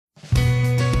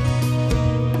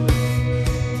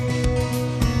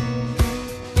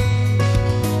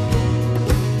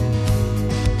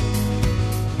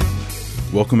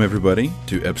Welcome, everybody,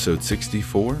 to episode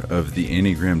 64 of the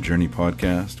Enneagram Journey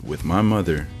podcast with my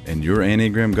mother and your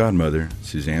Enneagram godmother,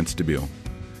 Suzanne Stabile.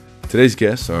 Today's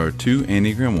guests are two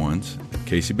Enneagram 1s,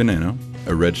 Casey Bonano,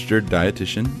 a registered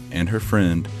dietitian, and her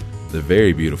friend, the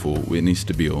very beautiful Whitney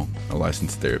Stabile, a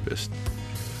licensed therapist.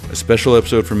 A special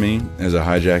episode for me, as I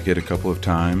hijack it a couple of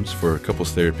times for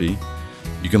couples therapy.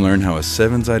 You can learn how a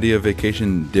 7's idea of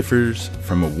vacation differs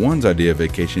from a 1's idea of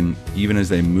vacation even as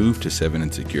they move to 7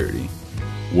 in security.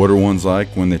 What are 1s like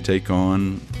when they take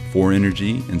on 4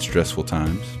 energy in stressful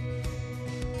times?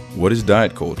 What is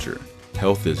diet culture,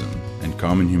 healthism, and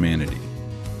common humanity?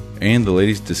 And the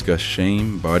ladies discuss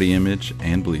shame, body image,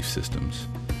 and belief systems.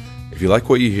 If you like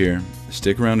what you hear,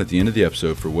 stick around at the end of the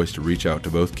episode for ways to reach out to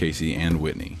both Casey and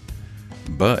Whitney.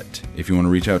 But if you want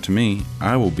to reach out to me,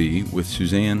 I will be with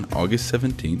Suzanne August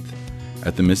 17th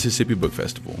at the Mississippi Book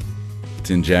Festival. It's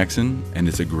in Jackson, and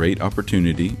it's a great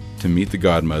opportunity to meet the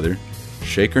godmother,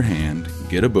 shake her hand,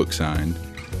 get a book signed,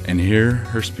 and hear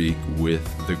her speak with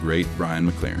the great Brian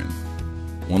McLaren.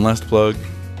 One last plug,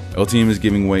 LTM is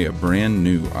giving away a brand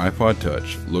new iPod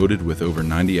Touch loaded with over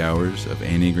 90 hours of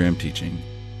Enneagram teaching.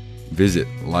 Visit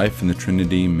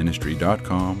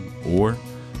lifeinthetrinityministry.com or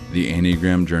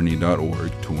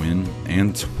theenneagramjourney.org to win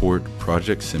and support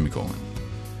Project Semicolon.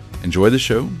 Enjoy the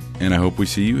show, and I hope we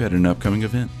see you at an upcoming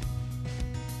event.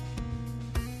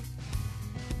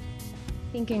 I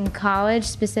think in college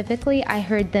specifically, I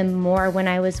heard them more when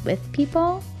I was with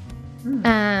people,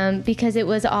 because it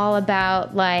was all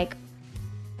about, like,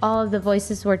 all of the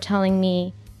voices were telling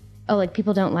me, oh, like,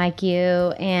 people don't like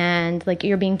you, and, like,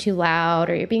 you're being too loud,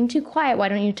 or you're being too quiet, why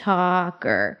don't you talk,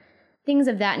 or things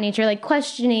of that nature, like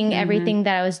questioning everything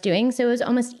that I was doing. So it was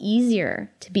almost easier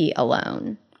to be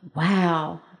alone.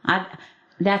 Wow.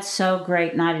 That's so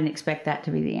great, and I didn't expect that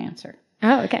to be the answer.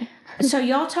 Oh, okay. So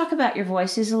y'all talk about your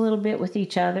voices a little bit with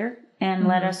each other and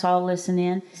let us all listen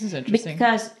in. This is interesting.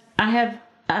 Because I had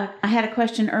a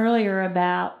question earlier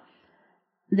about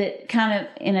that, kind of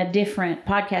in a different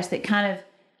podcast, that kind of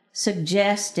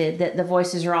suggested that the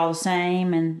voices are all the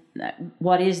same, and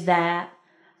what is that?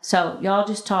 So y'all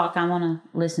just talk. I want to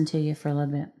listen to you for a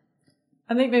little bit.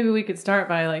 I think maybe we could start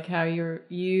by, like, how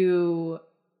you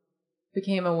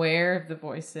became aware of the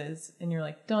voices, and you're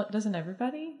like, doesn't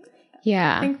everybody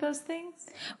think those things?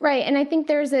 Right. And I think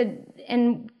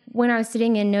and when I was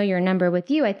sitting in Know Your Number with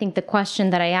you, I think the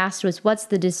question that I asked was, what's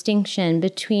the distinction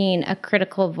between a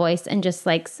critical voice and just,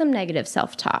 like, some negative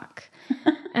self-talk?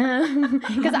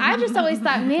 Because I just always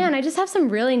thought, man, I just have some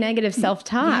really negative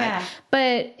self-talk. Yeah.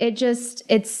 But it's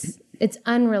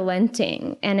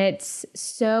unrelenting, and it's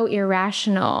so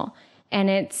irrational, and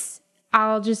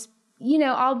I'll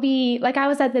be, like, I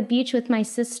was at the beach with my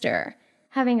sister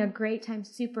having a great time,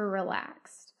 super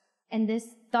relaxed. And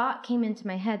this thought came into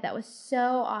my head that was so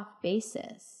off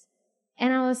basis.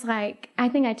 And I was like, I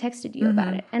think I texted you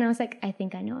about it. And I was like, I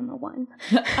think I know I'm a 1.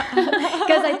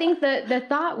 Because I think the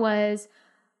thought was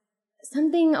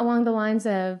something along the lines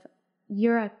of,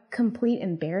 you're a complete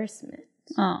embarrassment.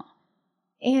 Oh.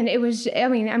 And it was, I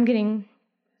mean, I'm getting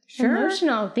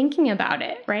emotional thinking about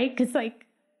it, right? Because, like,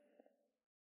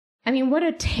 I mean, what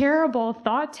a terrible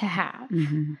thought to have.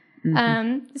 Mm-hmm.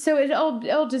 So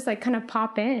it'll just, like, kind of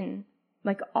pop in,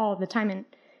 like, all the time.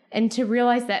 And to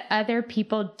realize that other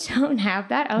people don't have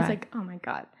that, I was like, oh my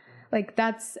God, like,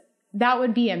 that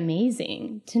would be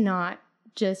amazing to not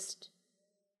just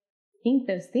think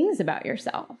those things about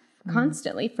yourself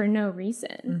constantly for no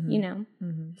reason, you know?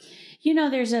 Mm-hmm. You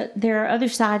know, there are other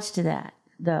sides to that,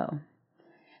 though.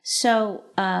 So,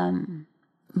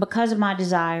 because of my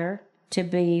desire to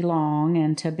belong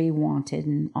and to be wanted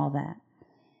and all that,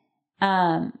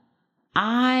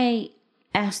 I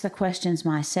ask the questions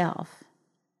myself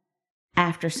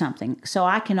after something. So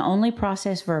I can only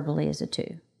process verbally as a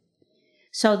 2.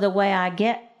 So the way I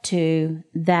get to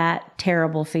that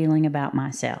terrible feeling about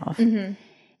myself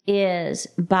is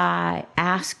by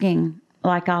asking,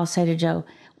 like, I'll say to Joe,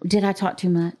 did I talk too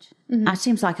much? It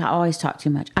seems like I always talk too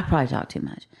much. I probably talk too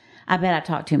much. I bet I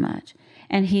talk too much.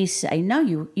 And he say, no,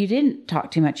 you didn't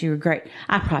talk too much. You were great.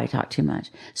 I probably talked too much.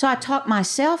 So I talk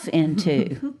myself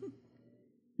into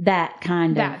that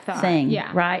kind of thing,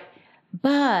 right?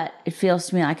 But it feels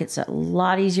to me like it's a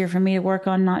lot easier for me to work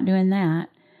on not doing that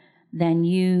than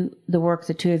the work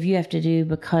the 2 of you have to do,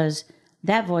 because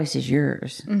that voice is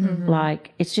yours.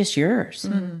 Like, it's just yours.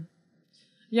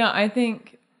 Yeah, I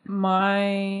think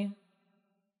my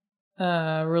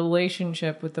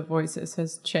relationship with the voices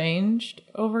has changed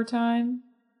over time.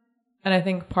 And I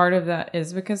think part of that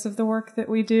is because of the work that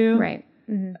we do. Right.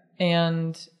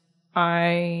 And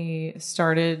I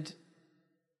started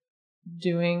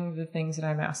doing the things that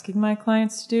I'm asking my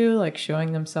clients to do, like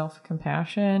showing them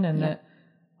self-compassion and that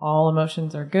all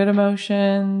emotions are good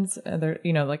emotions. They're,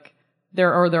 you know, like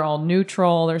they're all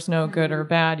neutral. There's no good or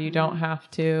bad. You don't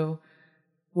have to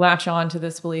latch on to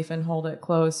this belief and hold it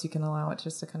close. You can allow it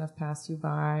just to kind of pass you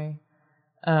by.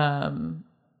 And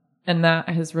that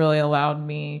has really allowed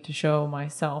me to show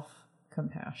myself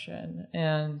compassion.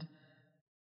 And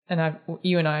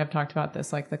you and I have talked about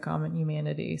this, like the common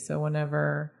humanity. So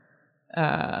whenever,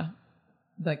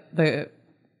 like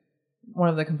one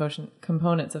of the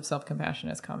components of self-compassion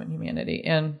is common humanity.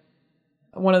 And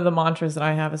one of the mantras that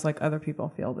I have is like, other people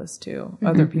feel this too. Mm-hmm.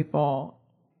 Other people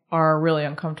are really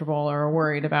uncomfortable or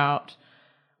worried about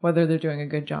whether they're doing a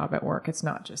good job at work. It's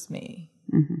not just me.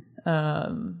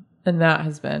 Mm-hmm. And that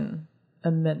has been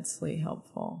immensely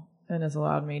helpful and has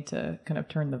allowed me to kind of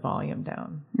turn the volume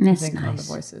down. That's nice. On the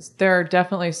voices. There are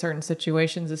definitely certain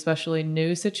situations, especially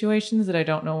new situations, that I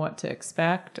don't know what to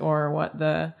expect or what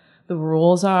the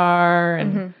rules are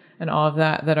and all of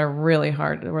that are really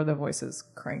hard, where the voices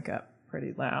crank up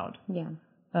pretty loud. Yeah.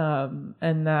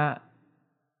 And that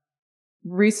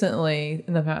recently,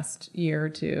 in the past year or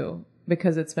two,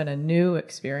 because it's been a new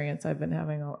experience, I've been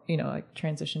having, like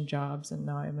transition jobs, and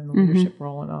now I'm in a leadership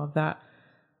role and all of that,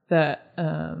 the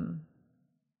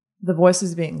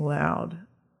voices being loud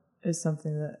is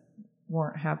something that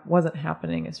wasn't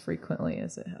happening as frequently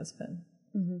as it has been.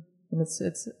 Mm-hmm. And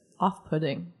it's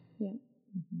off-putting. Yeah.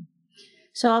 Mm-hmm.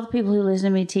 So all the people who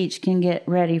listen to me teach can get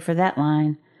ready for that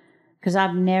line, because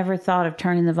I've never thought of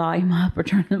turning the volume up or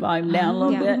turning the volume down a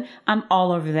little bit. I'm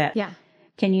all over that. Yeah.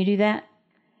 Can you do that?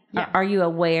 Yeah. Are you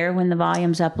aware when the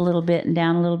volume's up a little bit and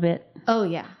down a little bit? Oh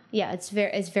yeah. Yeah. It's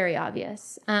very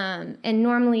obvious. And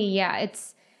normally,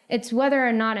 it's whether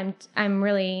or not I'm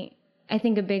really, I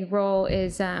think a big role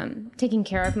is, taking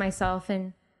care of myself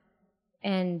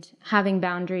and having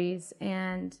boundaries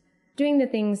and doing the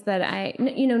things that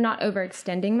not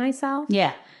overextending myself.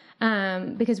 Yeah.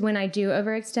 Because when I do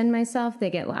overextend myself, they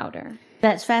get louder.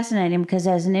 That's fascinating, because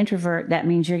as an introvert, that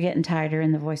means you're getting tighter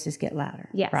and the voices get louder.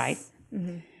 Yes. Right?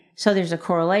 Mm-hmm. So there's a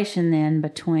correlation then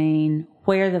between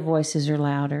where the voices are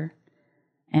louder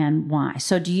and why.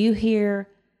 So do you hear,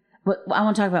 I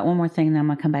want to talk about one more thing, and then I'm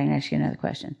going to come back and ask you another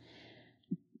question.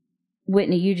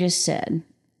 Whitney, you just said,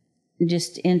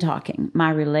 just in talking, my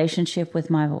relationship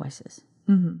with my voices.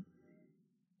 Mm-hmm.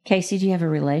 Casey, do you have a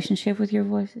relationship with your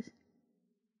voices?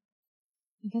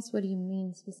 I guess, what do you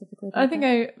mean specifically? I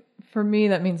think for me,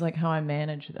 that means like how I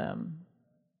manage them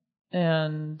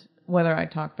and whether I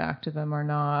talk back to them or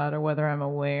not, or whether I'm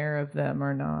aware of them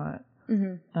or not.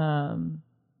 Mm-hmm.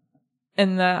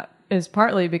 And that is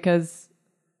partly because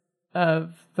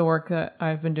of the work that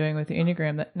I've been doing with the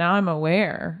Enneagram, that now I'm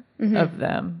aware of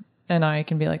them and I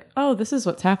can be like, oh, this is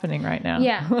what's happening right now.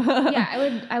 Yeah.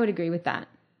 Yeah. I would agree with that.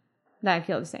 That I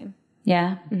feel the same.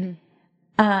 Yeah. Mm-hmm.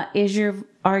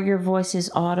 Are your voices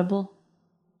audible?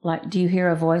 Like, do you hear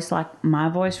a voice like my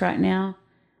voice right now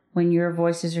when your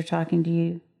voices are talking to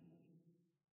you?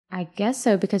 I guess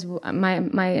so, because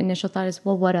my initial thought is,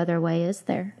 well, what other way is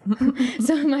there?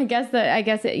 So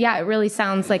it really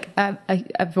sounds like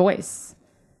a voice.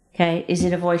 Okay. Is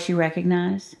it a voice you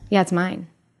recognize? Yeah, it's mine.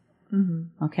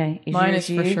 Mm-hmm. Okay. Mine is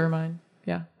for sure mine.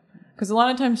 Yeah. Because a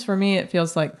lot of times for me, it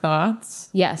feels like thoughts.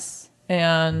 Yes.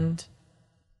 And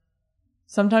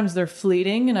sometimes they're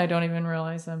fleeting and I don't even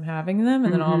realize I'm having them.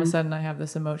 And then all of a sudden I have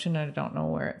this emotion and I don't know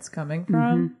where it's coming from.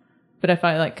 Mm-hmm. But if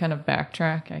I kind of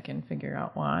backtrack, I can figure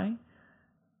out why.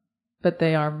 But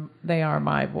they are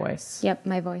my voice. Yep,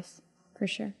 my voice, for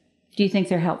sure. Do you think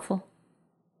they're helpful?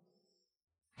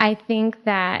 I think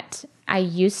that I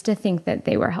used to think that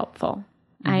they were helpful.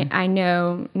 Mm-hmm. I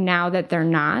know now that they're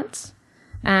not.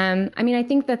 I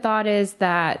think the thought is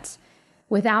that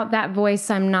without that voice,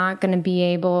 I'm not going to be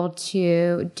able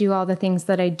to do all the things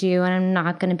that I do, and I'm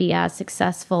not going to be as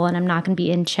successful, and I'm not going to be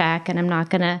in check, and I'm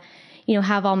not going to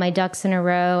have all my ducks in a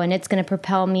row, and it's going to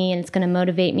propel me and it's going to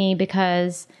motivate me,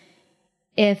 because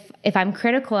if I'm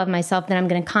critical of myself, then I'm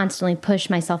going to constantly push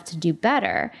myself to do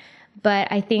better. But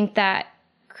I think that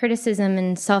criticism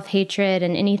and self-hatred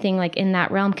and anything like in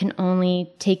that realm can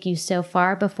only take you so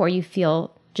far before you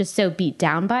feel just so beat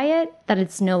down by it that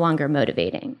it's no longer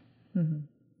motivating. Mm-hmm.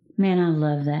 Man, I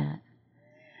love that,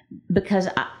 because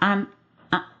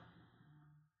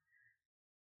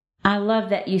I love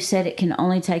that you said it can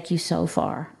only take you so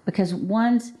far, because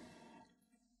ones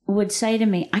would say to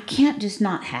me, I can't just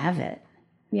not have it.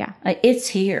 Yeah. It's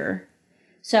here.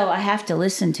 So I have to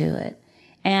listen to it.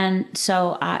 And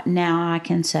so now I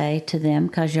can say to them,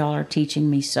 because y'all are teaching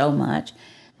me so much,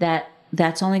 that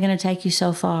that's only going to take you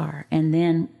so far. And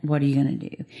then what are you going to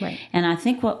do? Right. And I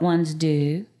think what ones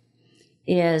do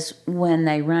is when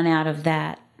they run out of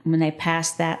that, when they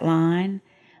pass that line,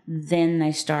 then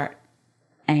they start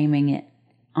aiming it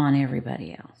on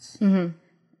everybody else. Mm-hmm.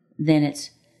 Then it's,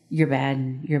 you're bad,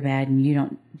 and you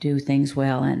don't do things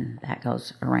well, and that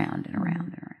goes around and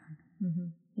around and around. Mm-hmm.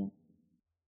 Yeah.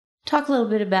 Talk a little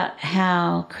bit about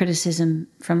how criticism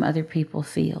from other people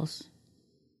feels.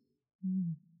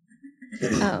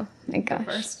 Oh my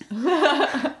gosh.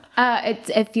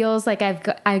 It feels like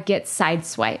I get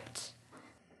sideswiped.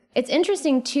 It's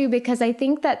interesting too, because I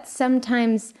think that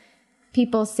sometimes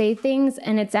people say things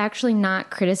and it's actually not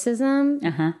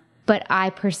criticism, but I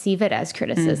perceive it as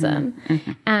criticism.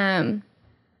 Mm-hmm. Mm-hmm.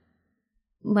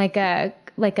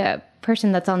 Like a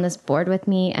person that's on this board with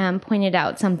me pointed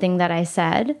out something that I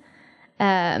said,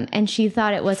 and she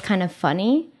thought it was kind of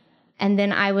funny. And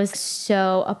then I was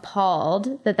so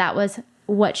appalled that was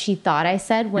what she thought I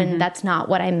said when that's not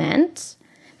what I meant.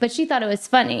 But she thought it was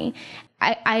funny.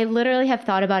 I literally have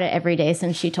thought about it every day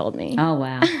since she told me. Oh,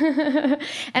 wow.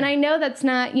 And I know that's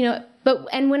not,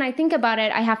 and when I think about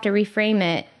it, I have to reframe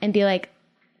it and be like,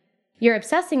 you're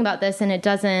obsessing about this and it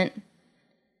doesn't,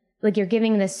 like you're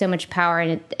giving this so much power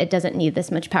and it doesn't need this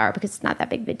much power because it's not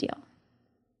that big of a deal.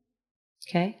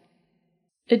 Okay.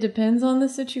 It depends on the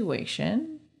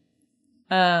situation.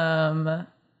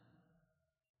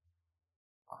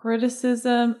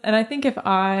 Criticism, and I think if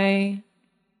I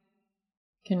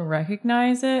can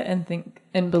recognize it and think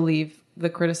and believe the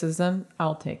criticism,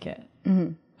 I'll take it.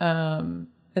 Mm-hmm.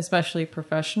 Especially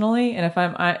professionally, and if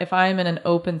I'm in an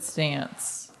open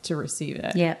stance to receive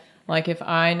it. Yeah. Like if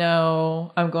I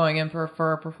know I'm going in for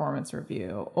a performance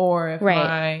review, or if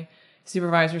my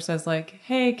supervisor says like,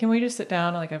 "Hey, can we just sit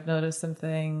down? Like I've noticed some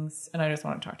things, and I just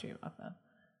want to talk to you about them."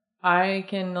 I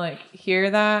can like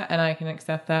hear that and I can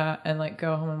accept that and like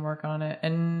go home and work on it.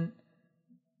 And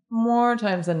more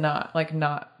times than not, like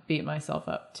not beat myself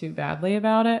up too badly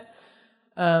about it.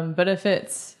 But if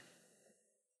it's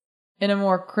in a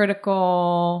more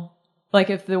critical,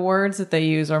 like if the words that they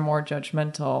use are more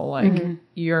judgmental, like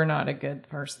you're not a good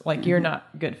person, like you're not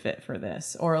a good fit for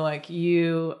this, or like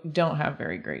you don't have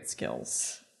very great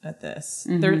skills at this.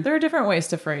 There are different ways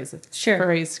to phrase it.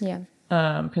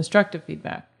 Constructive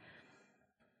feedback.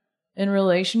 In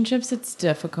relationships, it's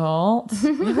difficult.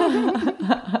 Go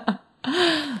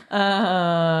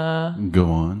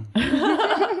on.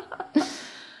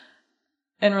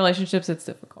 In relationships, it's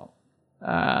difficult.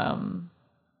 And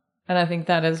I think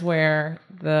that is where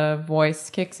the voice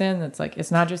kicks in. It's like,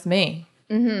 it's not just me.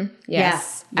 Mm-hmm.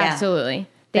 Yes, absolutely.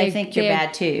 They think you're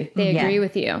bad too. They agree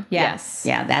with you. Yeah. Yes.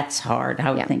 Yeah, that's hard.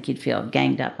 I would think you'd feel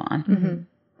ganged up on. Mm-hmm.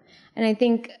 And I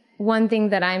think one thing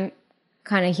that I'm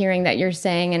kind of hearing that you're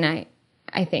saying, and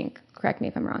I think, correct me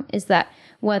if I'm wrong, is that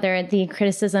whether the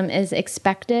criticism is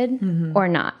expected or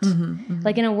not.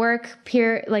 Like in a work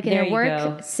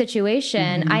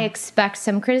situation, I expect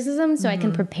some criticism so I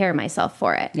can prepare myself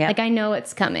for it. Yep. Like I know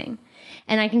it's coming.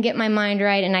 And I can get my mind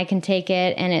right and I can take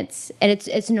it, and it's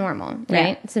normal, right?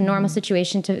 Yeah. It's a normal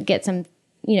situation to get some,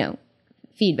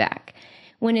 feedback.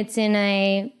 When it's in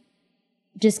a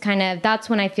just kind of, that's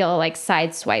when I feel like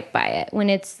sideswiped by it. When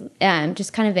it's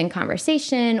just kind of in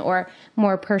conversation or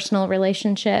more personal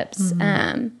relationships.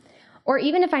 Or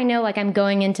even if I know like I'm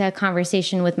going into a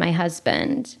conversation with my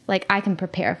husband, like I can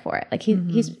prepare for it. Like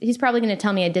he's probably going to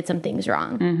tell me I did some things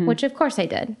wrong, which of course I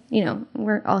did.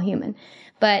 We're all human.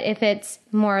 But if it's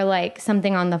more like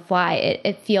something on the fly,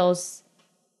 it feels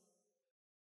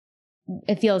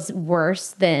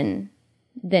worse than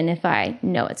if I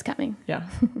know it's coming. Yeah.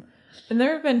 And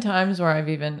there have been times where I've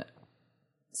even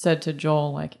said to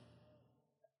Joel, like,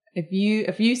 if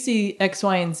you see X,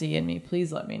 Y, and Z in me,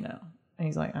 please let me know. And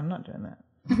he's like, I'm not doing that.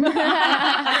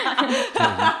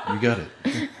 Yeah, you got it.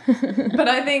 But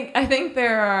I think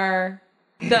there are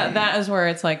that is where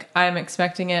it's like, I'm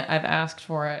expecting it. I've asked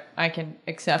for it. I can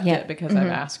accept it because I've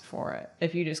asked for it.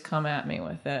 If you just come at me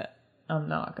with it, I'm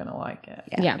not going to like it.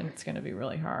 Yeah. And it's going to be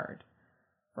really hard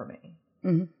for me.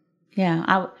 Mm-hmm.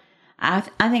 Yeah. I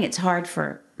think it's hard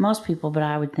for most people, but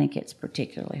I would think it's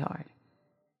particularly hard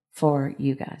for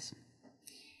you guys.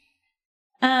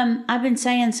 I've been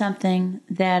saying something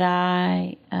that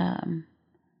I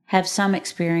have some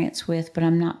experience with, but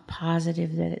I'm not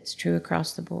positive that it's true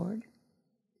across the board.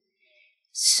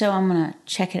 So I'm going to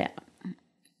check it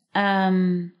out.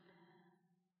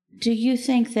 Do you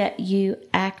think that you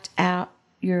act out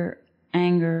your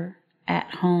anger at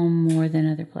home more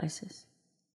than other places?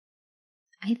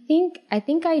 I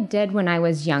think I did when I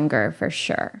was younger, for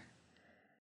sure.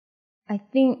 I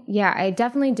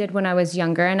definitely did when I was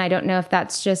younger, and I don't know if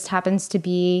that's just happens to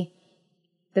be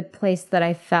the place that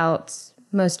I felt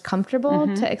most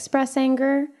comfortable to express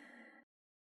anger.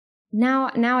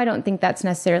 Now I don't think that's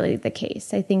necessarily the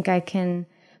case. I think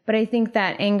but I think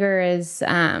that anger is,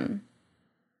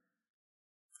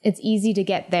 it's easy to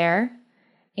get there,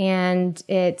 and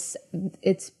it's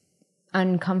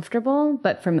uncomfortable,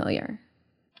 but familiar.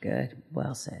 Good.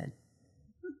 Well said.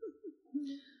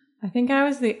 I think I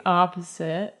was the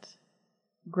opposite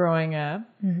growing up,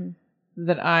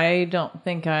 that I don't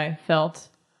think I felt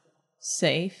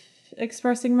safe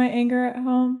expressing my anger at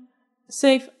home.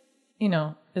 Safe,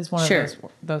 is one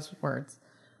of those words.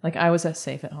 Like, I was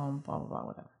safe at home, blah, blah, blah,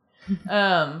 whatever.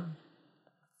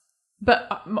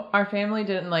 But our family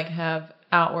didn't have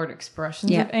outward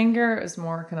expressions of anger. It was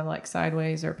more kind of like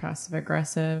sideways or passive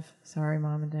aggressive. Sorry,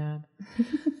 Mom and Dad.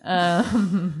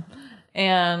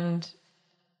 And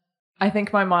I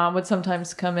think my mom would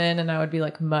sometimes come in and I would be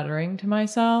muttering to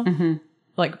myself,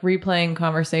 replaying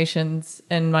conversations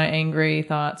and my angry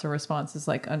thoughts or responses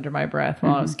under my breath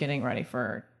while I was getting ready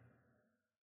for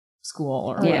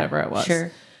school or whatever it was.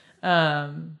 Sure.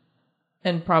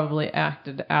 And probably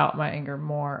acted out my anger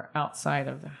more outside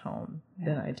of the home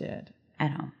than I did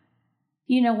at home.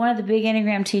 One of the big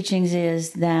Enneagram teachings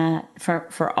is that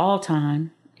for all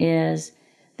time is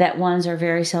that ones are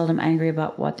very seldom angry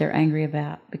about what they're angry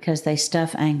about because they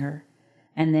stuff anger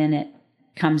and then it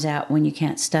comes out when you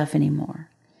can't stuff anymore.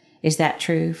 Is that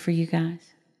true for you guys?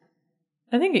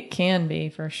 I think it can be,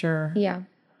 for sure. Yeah.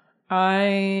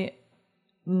 I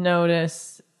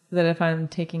notice that if I'm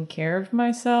taking care of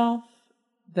myself,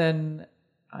 then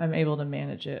I'm able to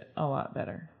manage it a lot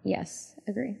better. Yes,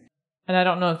 agree. And I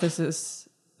don't know if this is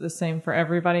the same for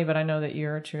everybody, but I know that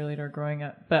you're a cheerleader growing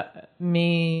up. But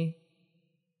me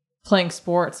playing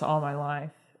sports all my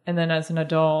life, and then as an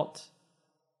adult,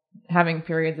 having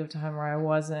periods of time where I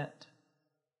wasn't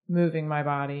moving my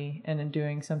body and in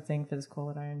doing something physical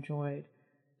that I enjoyed,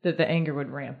 that the anger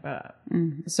would ramp up.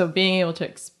 Mm-hmm. So being able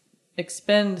to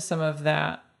expend some of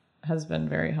that has been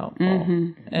very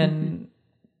helpful. And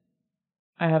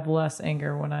I have less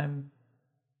anger when I'm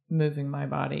moving my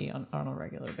body on a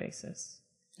regular basis.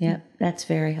 Yep, that's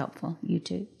very helpful. You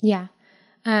too. Yeah.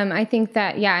 I think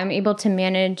that, I'm able to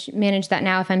manage that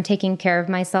now. If I'm taking care of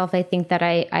myself, I think that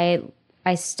I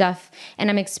stuff and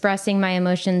I'm expressing my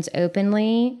emotions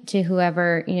openly to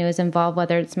whoever, is involved,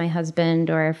 whether it's my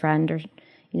husband or a friend or,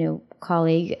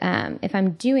 colleague. If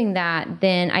I'm doing that,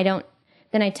 then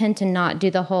I tend to not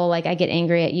do the whole, I get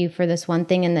angry at you for this one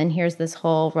thing, and then here's this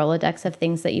whole Rolodex of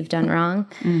things that you've done wrong.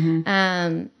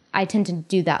 I tend to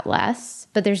do that less,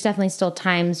 but there's definitely still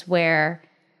times where,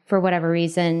 for whatever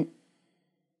reason,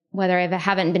 whether I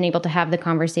haven't been able to have the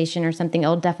conversation or something,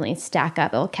 it'll definitely stack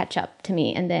up. It'll catch up to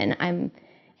me. And then I'm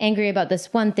angry about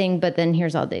this one thing, but then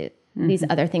here's all these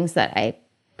other things that I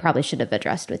probably should have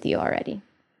addressed with you already.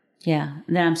 Yeah.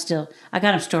 Then I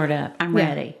got them stored up. I'm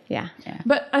ready. Yeah.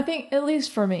 But I think, at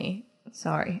least for me,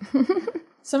 sorry,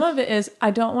 some of it is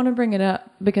I don't want to bring it up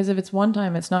because if it's one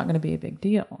time, it's not going to be a big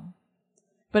deal.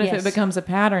 But if it becomes a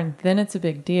pattern, then it's a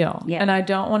big deal. Yep. And I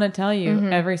don't want to tell you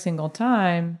every single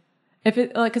time. If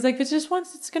it because if it's just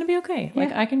once, it's going to be okay.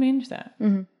 I can manage that.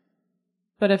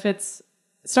 But if it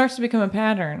starts to become a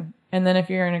pattern, and then if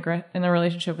you're in a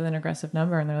relationship with an aggressive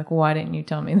number, and they're like, "Why didn't you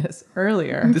tell me this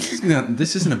earlier?" This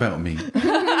isn't about me.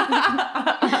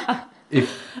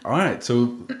 All right,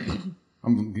 so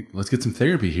let's get some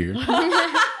therapy here.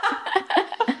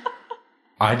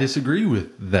 I disagree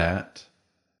with that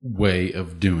way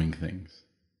of doing things.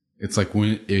 It's like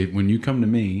when you come to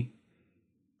me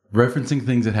referencing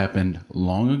things that happened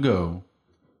long ago,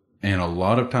 and a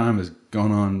lot of time has gone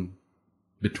on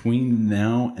between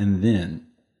now and then.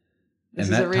 This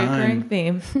is a recurring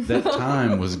theme. That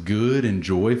time was good and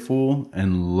joyful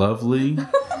and lovely.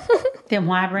 Then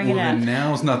why bring it up? And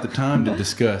now's not the time to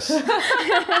discuss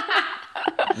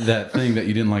that thing that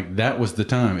you didn't like. That was the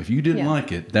time. If you didn't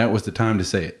like it, that was the time to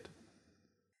say it.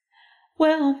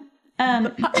 Well,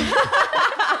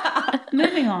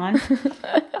 moving on.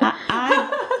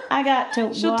 I got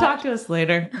to She'll talk to us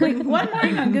later. One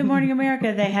morning on Good Morning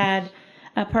America, they had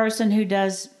a person who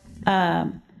does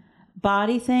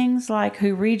body things,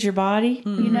 who reads your body,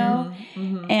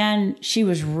 and she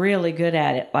was really good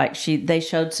at it. They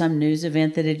showed some news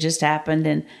event that had just happened,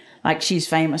 and she's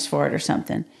famous for it or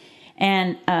something.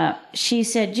 And she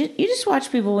said, you just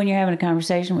watch people when you're having a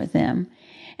conversation with them.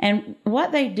 And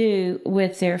what they do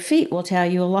with their feet will tell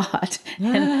you a lot.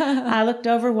 And I looked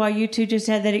over while you two just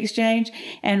had that exchange,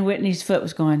 and Whitney's foot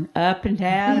was going up and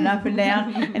down and up and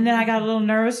down. And then I got a little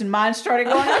nervous, and mine started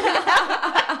going up and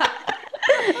down.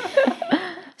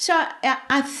 So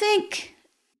I think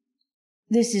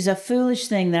this is a foolish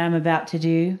thing that I'm about to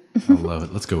do. I love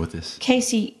it. Let's go with this.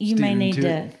 Casey, you may need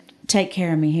to take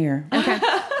care of me here. Okay.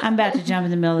 I'm about to jump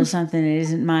in the middle of something that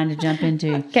isn't mine to jump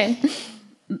into. Okay.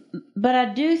 But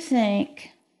I do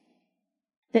think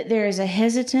that there is a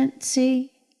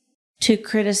hesitancy to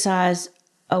criticize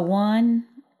a 1.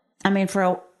 I mean,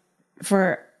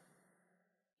 for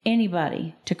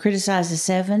anybody to criticize a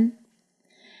 7,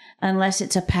 unless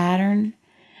it's a pattern,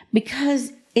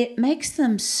 because it makes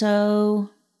them so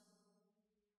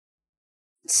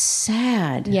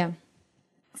sad. Yeah.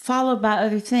 Followed by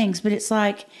other things, but it's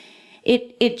like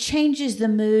it changes the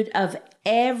mood of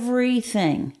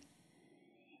everything.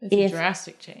 It's a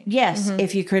drastic change. Yes,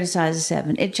 if you criticize a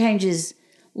 7, it changes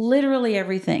literally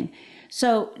everything.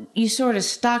 So you sort of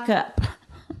stock up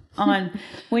on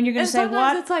when you're going to say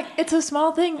what. It's like, it's a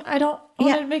small thing. I don't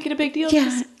want to make it a big deal.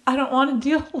 Yeah. I don't want to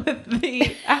deal with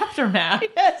the aftermath.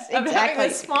 Yes, of having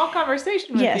a small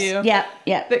conversation with you. Yeah.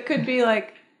 That could be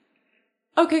like,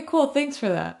 okay, cool. Thanks for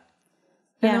that.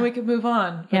 And then we could move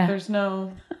on. But there's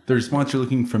no... The response you're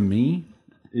looking from me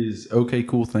is, okay,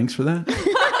 cool, thanks for that.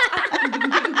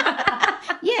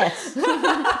 Yes.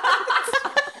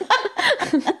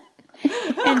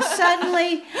 And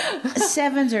suddenly,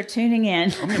 7s are tuning in.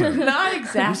 Not I'm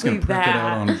just exactly going to print it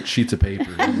out on sheets of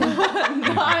paper.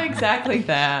 Not exactly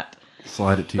that.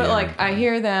 Slide it to you. But like, I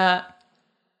hear that.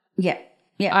 Yeah.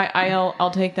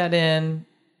 I'll take that in.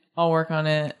 I'll work on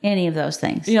it. Any of those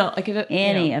things. Like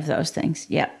any of those things.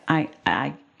 Yep. I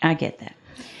get that.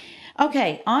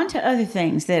 Okay, on to other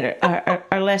things that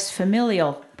are less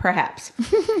familial, perhaps.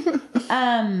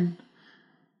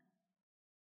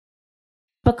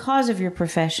 Because of your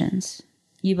professions,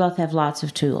 you both have lots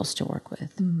of tools to work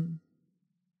with. Mm-hmm.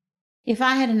 If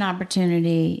I had an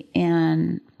opportunity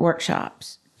in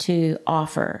workshops to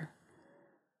offer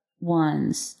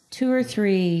 1s 2 or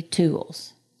 3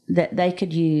 tools that they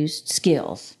could use,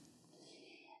 skills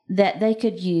that they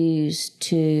could use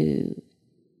to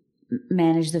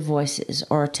manage the voices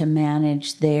or to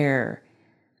manage their,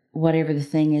 whatever the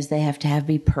thing is they have to have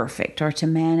be perfect, or to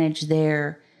manage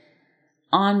their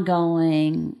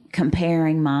ongoing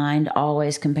comparing mind,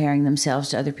 always comparing themselves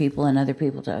to other people and other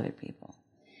people to other people.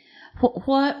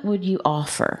 What would you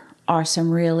offer are some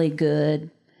really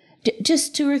good,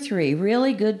 just 2 or 3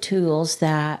 really good tools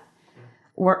that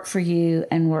work for you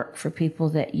and work for people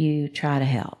that you try to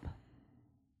help?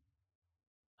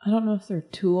 I don't know if they're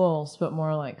tools, but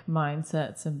more like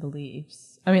mindsets and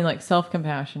beliefs. I mean, like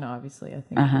self-compassion, obviously, I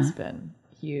think has been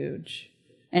huge.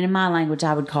 And in my language,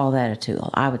 I would call that a tool,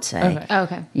 I would say.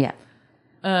 Okay. Yeah.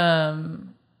 The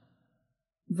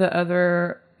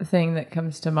other thing that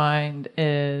comes to mind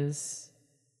is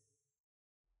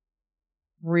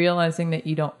realizing that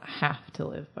you don't have to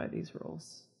live by these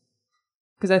rules.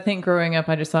 Because I think growing up,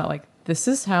 I just thought, like, this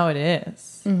is how it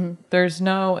is. Mm-hmm. There's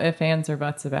no ifs, ands, or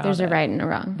buts about it. There's a right and a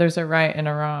wrong. There's a right and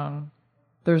a wrong.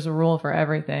 There's a rule for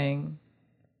everything.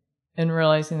 And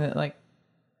realizing that, like,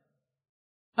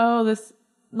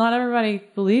 not everybody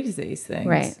believes these things.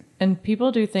 Right. And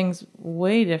people do things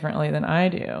way differently than I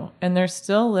do. And they're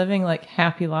still living, like,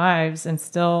 happy lives and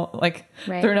still, like,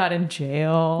 they're not in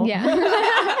jail. Yeah.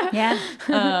 Yeah.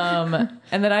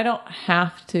 And that I don't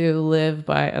have to live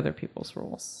by other people's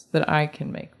rules, that I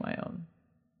can make my own,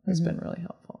 has been really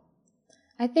helpful.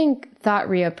 I think thought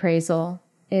reappraisal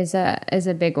is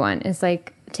a big one. It's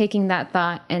like taking that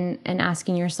thought and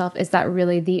asking yourself, is that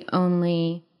really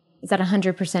is that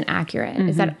 100% accurate? Mm-hmm.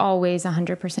 Is that always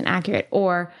 100% accurate?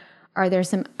 Or are there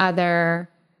some other,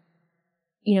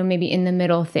 maybe in the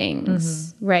middle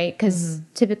things, right? Because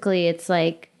typically it's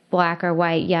like black or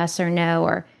white, yes or no,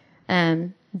 or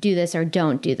do this or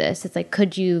don't do this. It's like,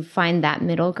 could you find that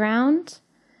middle ground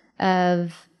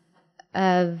of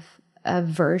a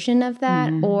version of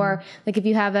that? Mm-hmm. Or like if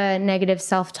you have a negative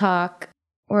self-talk,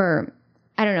 or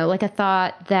I don't know, like a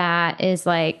thought that is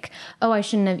like, oh, I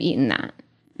shouldn't have eaten that.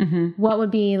 Mm-hmm. What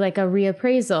would be like a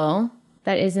reappraisal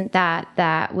that isn't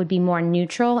that would be more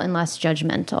neutral and less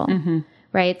judgmental,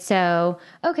 right? So,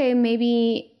 okay,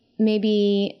 maybe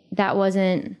that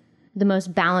wasn't the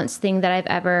most balanced thing that I've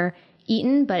ever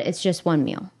eaten, but it's just one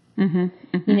meal,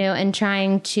 and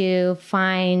trying to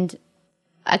find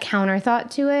a counter thought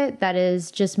to it that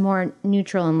is just more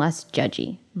neutral and less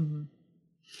judgy. Mm-hmm.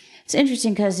 It's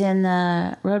interesting because in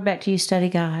the Road Back to You study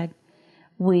guide,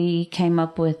 we came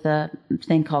up with a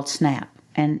thing called SNAP,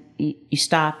 and you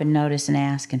stop and notice and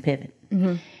ask and pivot.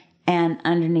 Mm-hmm. And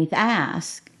underneath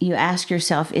ask, you ask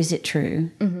yourself, is it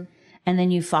true? Mm-hmm. And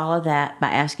then you follow that by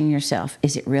asking yourself,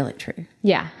 is it really true?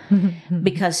 Yeah.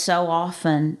 Because so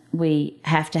often we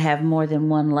have to have more than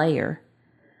one layer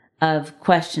of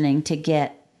questioning to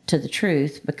get to the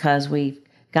truth, because we've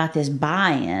got this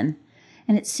buy-in.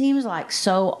 And it seems like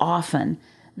so often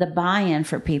the buy-in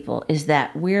for people is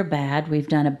that we're bad. We've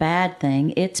done a bad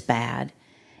thing. It's bad.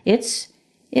 It's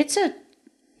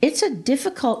a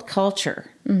difficult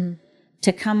culture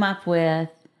to come up with,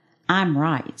 I'm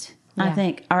right. Yeah. I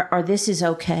think, or this is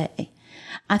okay.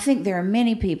 I think there are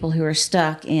many people who are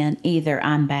stuck in either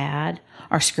I'm bad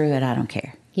or screw it, I don't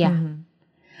care. Yeah.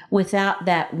 Without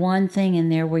that one thing in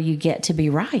there where you get to be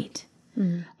right.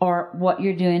 Or what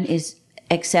you're doing is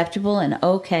acceptable and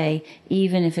okay,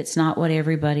 even if it's not what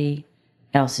everybody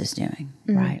else is doing.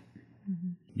 Right.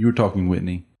 You were talking,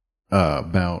 Whitney,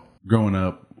 about growing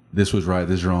up, this was right,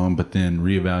 this is wrong, but then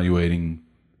reevaluating.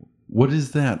 What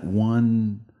is that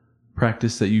one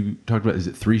practice that you talked about? Is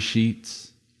it 3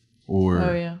 sheets? Or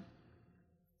Oh, yeah.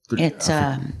 It's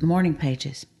morning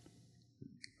pages.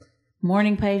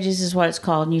 Morning pages is what it's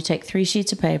called. And you take 3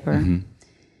 sheets of paper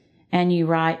and you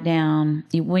write down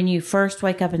when you first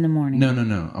wake up in the morning.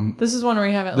 No. This is one where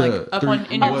you have it like up on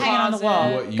in your hanging on the closet.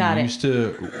 wall. What you Got it. used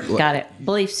to... Got it.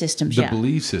 Belief systems, The yeah.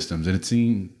 belief systems. And it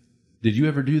seemed... Did you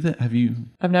ever do that? Have you...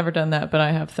 I've never done that, but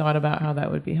I have thought about how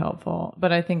that would be helpful.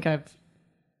 But I think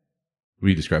Will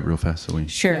you describe it real fast so we...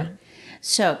 Sure. Yeah.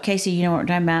 So, Casey, you know what we're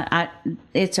talking about?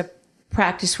 It's a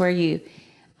practice where you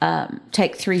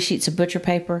take 3 sheets of butcher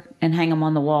paper and hang them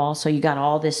on the wall, so you got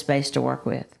all this space to work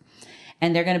with.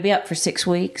 And they're going to be up for 6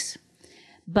 weeks,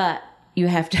 but you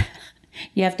have to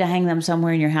hang them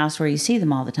somewhere in your house where you see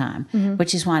them all the time,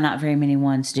 which is why not very many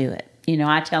ones do it. You know,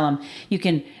 I tell them you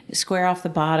can square off the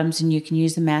bottoms and you can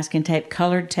use the masking tape,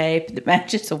 colored tape that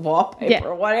matches the wallpaper,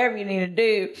 or whatever you need to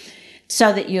do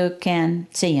so that you can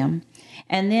see them.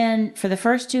 And then for the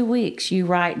first 2 weeks, you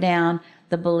write down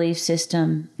the belief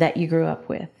system that you grew up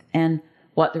with and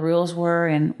what the rules were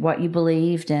and what you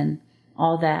believed and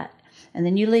all that. And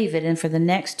then you leave it. And for the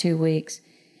next 2 weeks,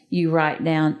 you write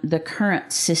down the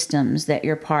current systems that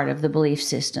you're part of, the belief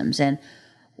systems, and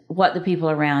what the people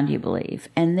around you believe.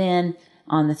 And then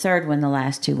on the third one, the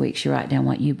last 2 weeks, you write down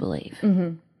what you believe.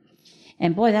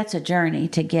 And boy, that's a journey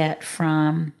to get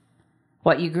from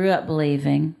what you grew up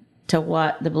believing to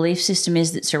what the belief system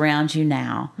is that surrounds you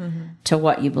now to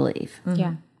what you believe.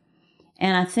 Yeah.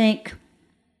 And I think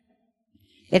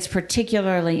it's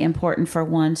particularly important for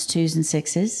 1s, 2s, and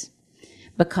 6s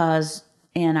because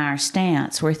in our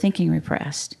stance, we're thinking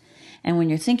repressed. And when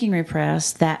you're thinking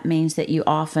repressed, that means that you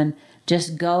often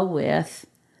just go with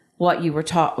what you were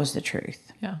taught was the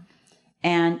truth. yeah.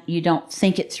 And you don't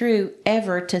think it through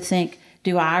ever to think,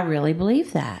 do I really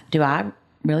believe that? Do I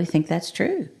really think that's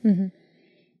true?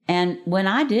 And when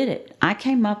I did it, I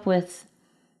came up with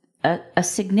a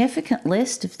significant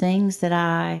list of things that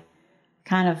I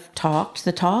kind of talked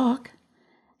the talk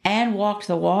and walked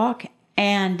the walk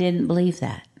and didn't believe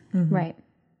that. Right.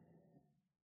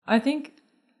 I think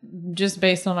just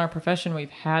based on our profession, we've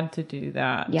had to do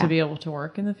that to be able to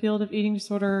work in the field of eating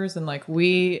disorders. And like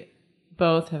we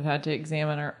both have had to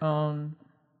examine our own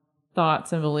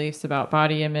thoughts and beliefs about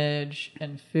body image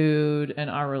and food and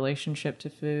our relationship to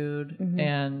food.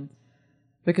 And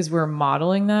because we're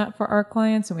modeling that for our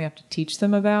clients and we have to teach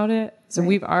them about it. So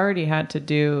we've already had to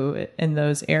do it in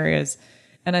those areas.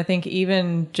 And I think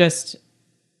even just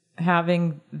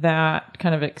having that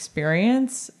kind of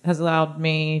experience has allowed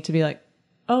me to be like,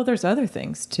 oh, there's other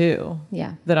things too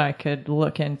that I could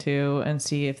look into and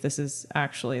see if this is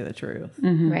actually the truth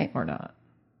Right. or not.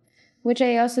 Which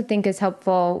I also think is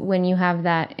helpful when you have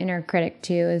that inner critic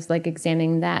too, is like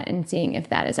examining that and seeing if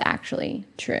that is actually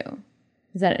true.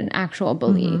 Is that an actual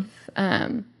belief?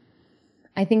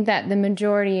 I think that the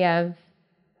majority of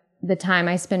the time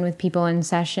I spend with people in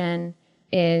session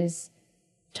is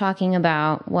talking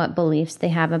about what beliefs they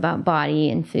have about body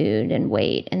and food and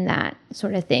weight and that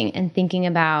sort of thing, and thinking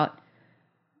about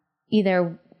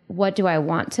either what do I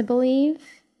want to believe,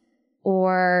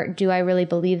 or do I really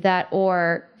believe that,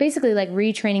 or basically like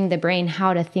retraining the brain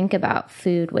how to think about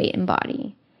food, weight, and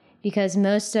body. Because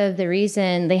most of the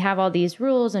reason they have all these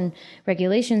rules and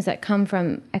regulations that come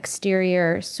from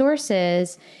exterior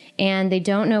sources, and they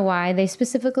don't know why they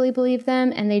specifically believe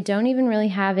them, and they don't even really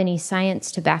have any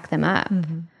science to back them up.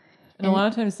 And a lot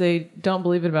of times they don't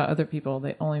believe it about other people.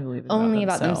 They only believe it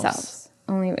about themselves.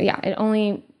 It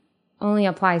only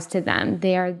applies to them.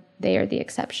 They are the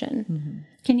exception.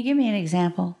 Can you give me an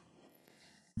example?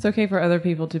 It's okay for other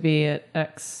people to be at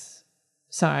X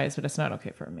size, but it's not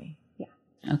okay for me.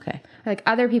 Okay. Like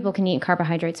other people can eat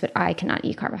carbohydrates, but I cannot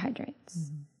eat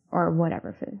carbohydrates or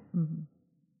whatever food.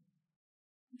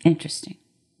 Interesting.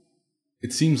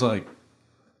 It seems like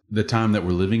the time that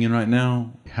we're living in right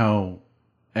now, how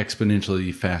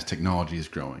exponentially fast technology is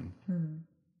growing.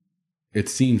 It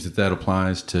seems that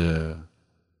applies to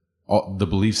all the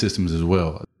belief systems as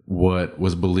well. What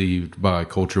was believed by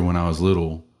culture when I was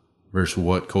little versus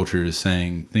what culture is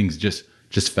saying, things just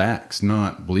facts,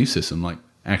 not belief system. Like,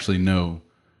 actually, no,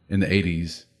 in the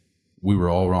 80s, we were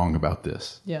all wrong about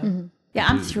this. Yeah. Mm-hmm. Yeah,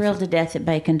 I'm thrilled to death that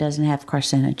bacon doesn't have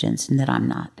carcinogens and that I'm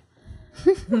not.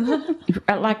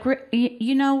 Like,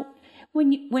 you know,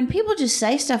 when people just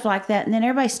say stuff like that and then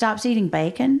everybody stops eating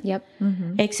bacon. Yep.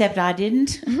 Except I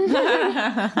didn't.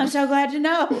 I'm so glad to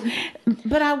know.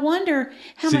 But I wonder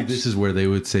how much. This is where they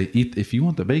would say, if you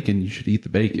want the bacon, you should eat the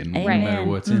bacon, no matter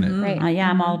what's in it. Right. Yeah,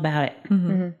 I'm all about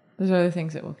it. Those are the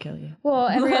things that will kill you. Well,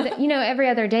 every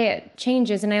other day it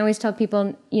changes. And I always tell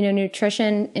people,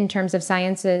 nutrition in terms of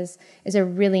sciences is a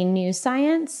really new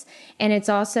science. And it's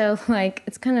also like,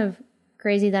 it's kind of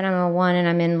crazy that I'm a 1 and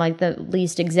I'm in like the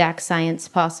least exact science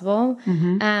possible.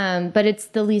 But it's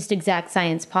the least exact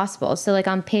science possible. So like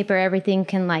on paper, everything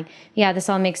can like, yeah, this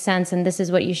all makes sense. And this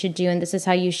is what you should do. And this is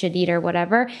how you should eat or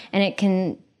whatever. And it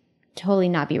can totally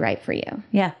not be right for you.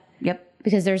 Yeah. Yep.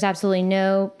 Because there's absolutely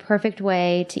no perfect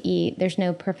way to eat. There's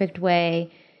no perfect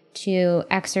way to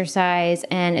exercise.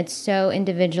 And it's so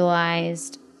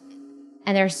individualized.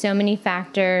 And there are so many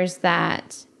factors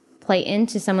that play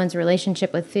into someone's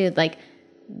relationship with food. Like,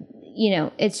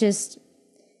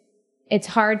 it's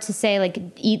hard to say like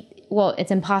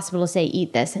it's impossible to say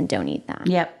eat this and don't eat that.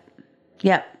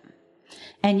 Yep.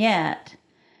 And yet,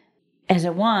 as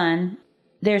a 1,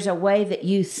 there's a way that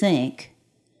you think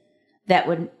that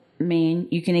would mean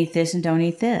you can eat this and don't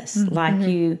eat this.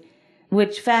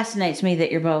 Which fascinates me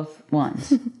that you're both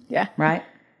 1s. Yeah. Right?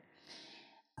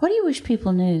 What do you wish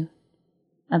people knew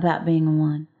about being a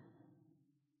 1?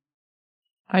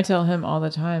 I tell him all the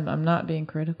time, I'm not being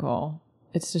critical.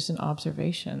 It's just an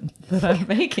observation that I'm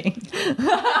making.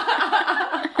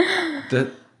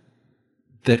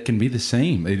 That can be the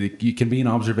same. It can be an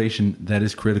observation that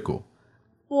is critical.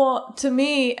 Well, to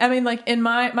me, I mean, like in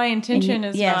my intention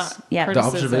is not criticism. The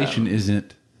observation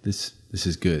isn't this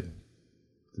is good.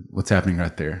 What's happening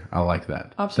right there? I like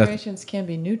that. Observations can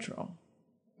be neutral.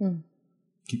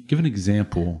 Give an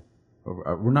example.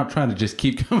 We're not trying to just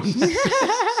keep going.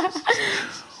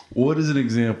 What is an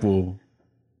example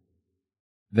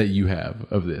that you have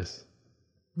of this?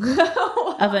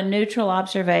 Of a neutral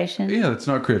observation? Yeah, that's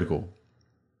not critical.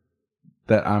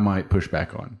 That I might push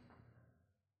back on.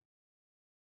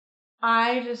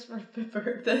 I just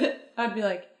remember that I'd be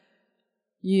like,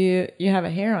 you have a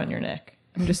hair on your neck.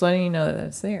 I'm just letting you know that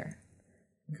it's there.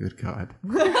 Good God.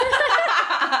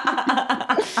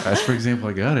 As for example,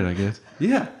 I got it, I guess.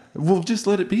 Yeah, we'll just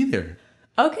let it be there.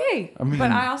 Okay, but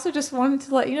I also just wanted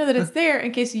to let you know that it's there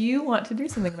in case you want to do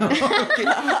something about it.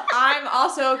 I'm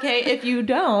also okay if you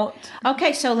don't.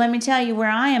 Okay, so let me tell you where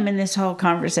I am in this whole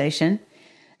conversation.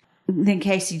 Then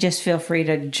Casey, just feel free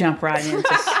to jump right into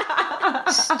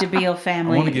Stabile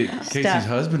family. I want to get Casey's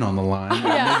husband on the line.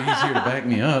 Maybe he's here to back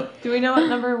me up. Do we know what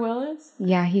number Will is?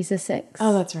 Yeah, he's a 6.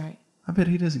 Oh, that's right. I bet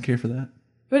he doesn't care for that.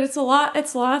 But it's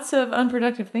lots of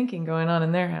unproductive thinking going on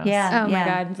in their house. Yeah. Oh my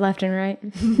God, left and right.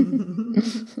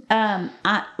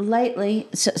 Lately,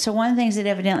 so one of the things that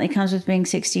evidently comes with being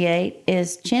 68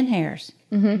 is chin hairs.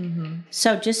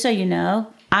 So just so you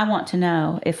know, I want to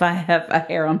know if I have a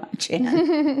hair on my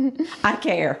chin. I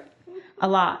care a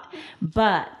lot.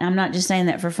 But I'm not just saying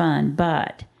that for fun,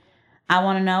 but I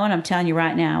want to know, and I'm telling you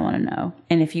right now, I want to know.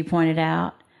 And if you point it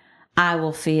out, I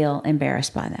will feel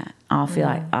embarrassed by that. I'll feel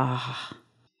like,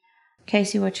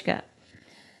 Casey, what you got?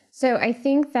 So I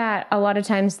think that a lot of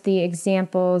times the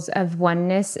examples of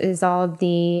oneness is all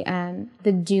the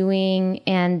doing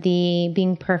and the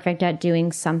being perfect at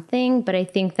doing something. But I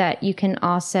think that you can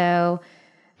also,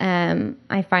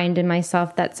 I find in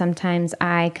myself that sometimes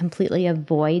I completely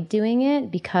avoid doing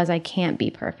it because I can't be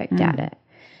perfect at it.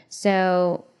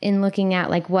 So in looking at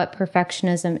like what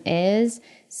perfectionism is,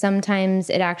 sometimes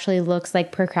it actually looks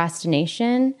like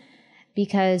procrastination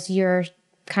because you're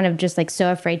kind of just like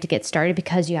so afraid to get started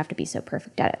because you have to be so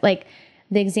perfect at it. Like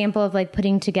the example of like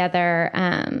putting together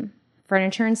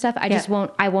furniture and stuff,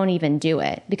 I won't even do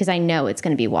it because I know it's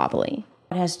going to be wobbly.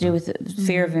 It has to do with the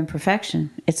fear of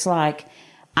imperfection. It's like,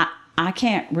 I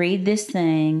can't read this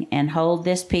thing and hold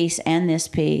this piece and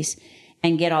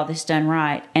get all this done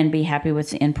right and be happy with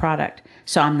the end product.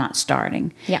 So I'm not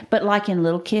starting. Yeah. But like in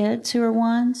little kids who are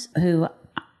 1s, who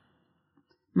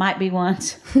might be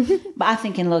 1s, but I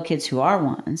think in little kids who are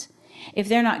 1s, if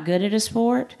they're not good at a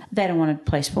sport, they don't want to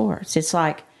play sports. It's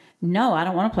like, no, I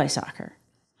don't want to play soccer.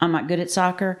 I'm not good at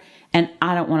soccer and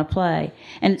I don't want to play.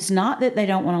 And it's not that they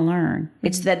don't want to learn.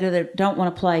 It's that they don't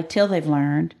want to play till they've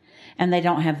learned and they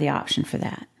don't have the option for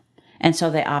that. And so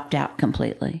they opt out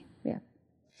completely. Yeah.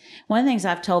 One of the things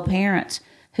I've told parents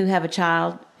who have a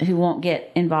child who won't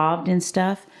get involved in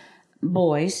stuff,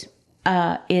 boys,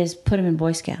 is put them in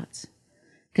Boy Scouts.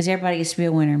 Because everybody gets to be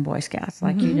a winner in Boy Scouts,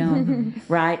 like you don't,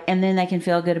 right? And then they can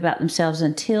feel good about themselves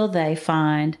until they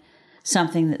find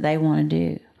something that they want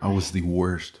to do. I was the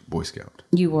worst Boy Scout.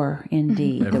 You were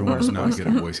indeed the Everyone was worst. not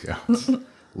good at Boy Scouts. A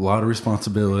lot of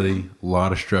responsibility, a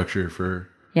lot of structure for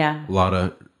Yeah. a lot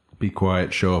of be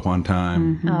quiet, show up on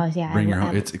time, Oh, yeah. bring your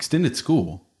home. It's extended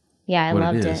school. Yeah, I what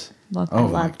loved it it. is. Loved Oh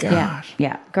it. my Loved it. gosh.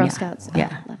 Yeah. Girl yeah. Scouts.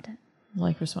 Yeah. I loved it.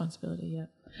 Like responsibility, yeah.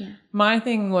 Yeah. My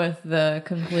thing with the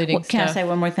completing Well, can I stuff. say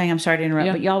one more thing? I'm sorry to interrupt,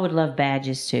 Yeah. but y'all would love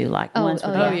badges too, like ones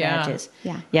with oh, love yeah. badges.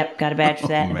 Yeah. Yep, got a badge for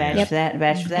that, and a man. badge for that, and a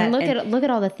badge for that. And look at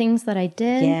all the things that I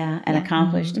did. Yeah, and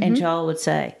accomplished. And Joel would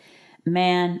say,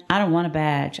 man, I don't want a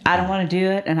badge. I don't want to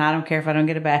do it, and I don't care if I don't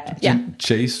get a badge. Yeah.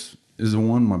 Chase is the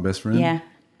one, my best friend. Yeah.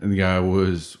 And the guy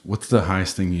was, what's the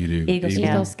highest thing you do? Eagle Scout.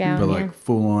 Eagle Scout, But yeah. like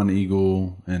full on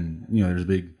Eagle, and there's a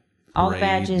big All the parade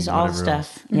badges, and all whatever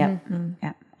stuff. else. Yep.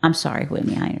 Yep. I'm sorry,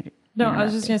 Whitney. No, I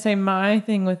was just going to say my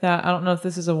thing with that. I don't know if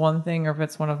this is a one thing or if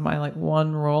it's one of my like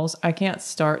one rules. I can't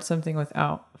start something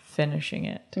without finishing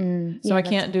it. So I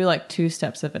can't do like 2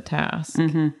 steps of a task.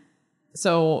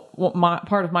 So what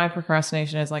part of my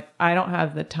procrastination is like, I don't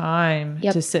have the time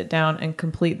to sit down and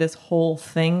complete this whole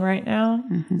thing right now.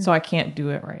 So I can't do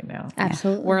it right now.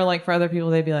 Absolutely. Where like for other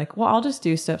people, they'd be like, well, I'll just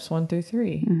do steps 1 through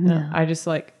 3. I just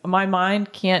like, my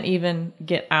mind can't even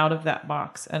get out of that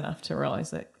box enough to realize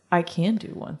that I can do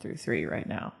 1 through 3 right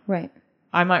now. Right.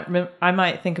 I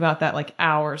might think about that like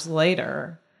hours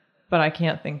later, but I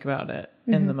can't think about it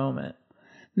in the moment.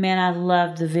 Man, I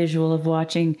loved the visual of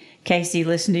watching Casey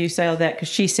listen to you say all that because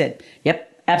she said,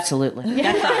 yep, absolutely.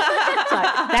 That's right. It's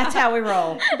like, that's how we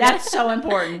roll. That's so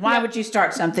important. Why would you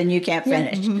start something you can't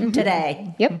finish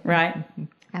today? Yep. Right?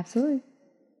 Absolutely.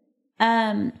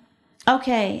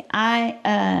 Okay,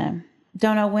 I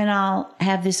don't know when I'll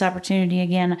have this opportunity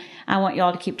again. I want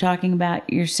y'all to keep talking about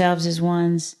yourselves as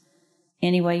ones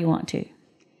any way you want to.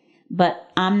 But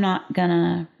I'm not going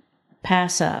to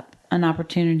pass up an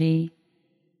opportunity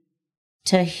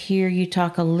to hear you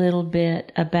talk a little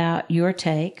bit about your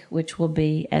take, which will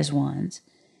be as ones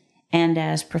and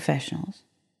as professionals,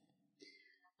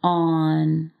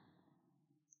 on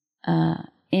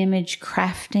image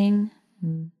crafting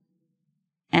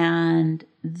and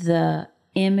the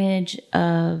image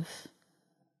of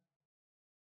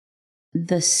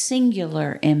the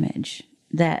singular image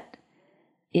that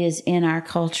is in our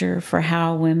culture for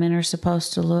how women are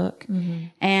supposed to look,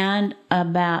 and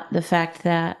about the fact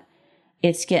that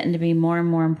it's getting to be more and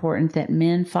more important that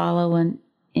men follow an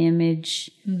image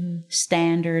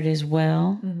standard as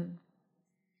well.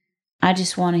 I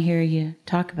just want to hear you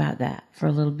talk about that for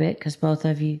a little bit because both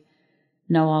of you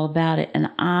know all about it.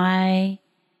 And I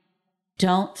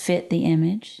don't fit the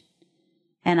image,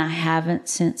 and I haven't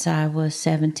since I was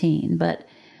 17. But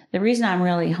the reason I'm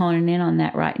really honing in on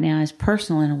that right now is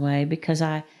personal in a way, because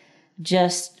I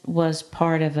just was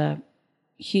part of a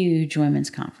huge women's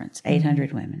conference,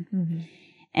 800 women.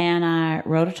 And I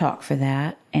wrote a talk for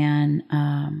that, and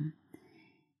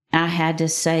I had to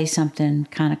say something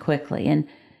kind of quickly. And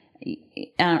I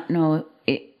don't know,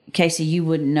 Casey, you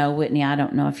wouldn't know, Whitney, I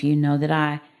don't know if you know that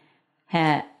I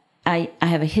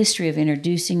have a history of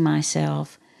introducing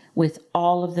myself with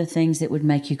all of the things that would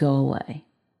make you go away.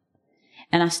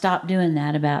 And I stopped doing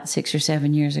that about 6 or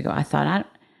 7 years ago. I thought,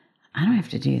 I don't have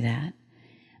to do that.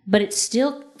 But it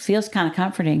still feels kind of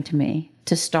comforting to me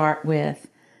to start with,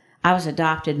 I was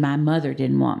adopted. My mother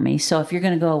didn't want me. So if you're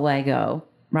going to go away, go,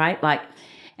 right? Like,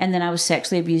 and then I was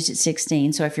sexually abused at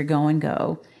 16. So if you're going,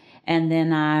 go. And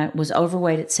then I was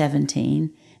overweight at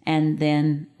 17. And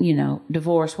then,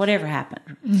 divorce, whatever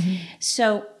happened.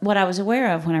 So what I was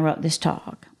aware of when I wrote this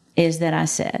talk is that I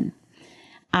said,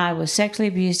 I was sexually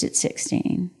abused at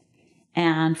 16.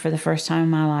 And for the first time in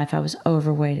my life, I was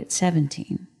overweight at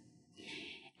 17.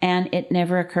 And it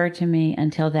never occurred to me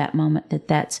until that moment that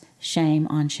that's shame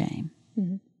on shame.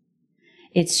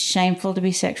 It's shameful to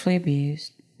be sexually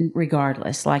abused,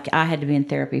 regardless. Like, I had to be in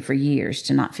therapy for years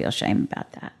to not feel shame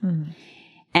about that.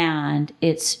 And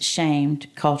it's shamed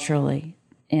culturally,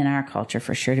 in our culture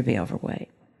for sure, to be overweight.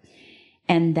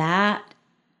 And that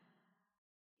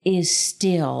is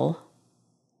still,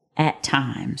 at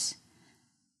times,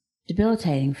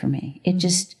 debilitating for me. It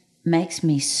just makes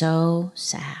me so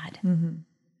sad.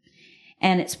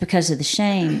 And it's because of the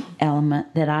shame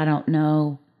element that I don't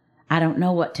know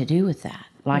what to do with that.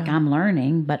 Like, I'm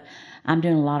learning, but I'm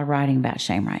doing a lot of writing about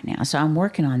shame right now. So I'm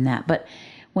working on that. But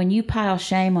when you pile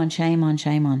shame on shame on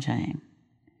shame on shame,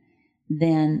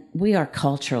 then we are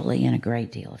culturally in a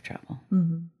great deal of trouble.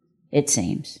 It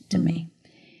seems to me.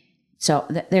 So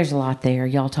there's a lot there.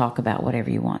 Y'all talk about whatever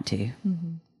you want to.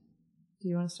 Do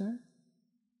you want to start?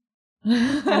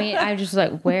 I mean, I'm just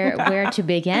like, where to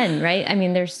begin, right? I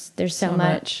mean, there's so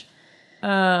much.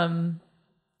 Well,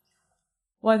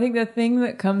 I think the thing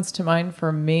that comes to mind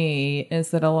for me is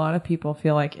that a lot of people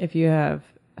feel like if you have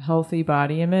healthy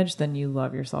body image, then you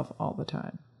love yourself all the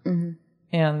time. Mm-hmm.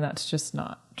 And that's just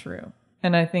not true.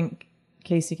 And I think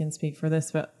Casey can speak for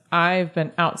this, but I've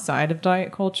been outside of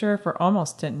diet culture for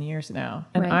almost 10 years now.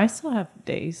 And I still have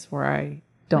days where I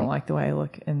don't like the way I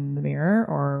look in the mirror,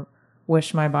 or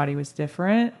wish my body was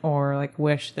different, or like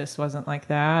wish this wasn't like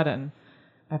that. And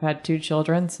I've had 2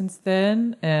 children since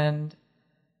then. And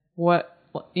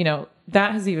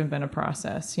that has even been a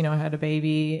process. I had a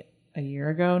baby a year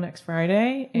ago next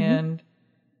Friday, and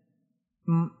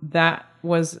that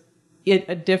was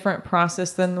a different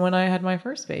process than when I had my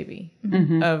first baby,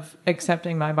 of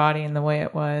accepting my body in the way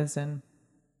it was. And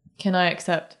can I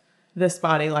accept this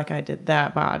body like I did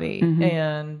that body?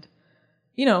 And,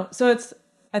 so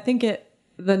I think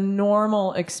the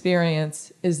normal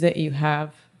experience is that you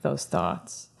have those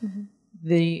thoughts.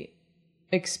 The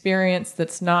experience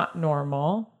that's not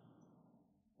normal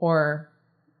or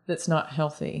that's not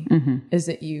healthy is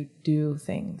that you do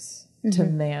things to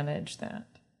manage that,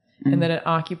 and that it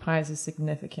occupies a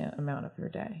significant amount of your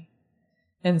day.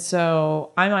 And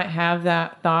so I might have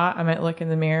that thought. I might look in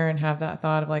the mirror and have that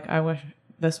thought of like, I wish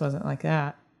this wasn't like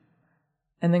that.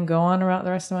 And then go on about the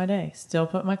rest of my day. Still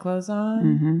put my clothes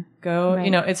on. Go,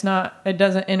 it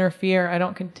doesn't interfere. I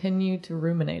don't continue to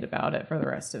ruminate about it for the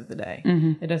rest of the day.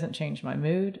 It doesn't change my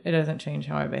mood. It doesn't change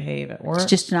how I behave at work. It's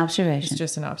just an observation. It's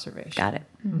just an observation. Got it.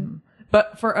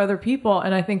 But for other people,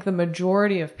 and I think the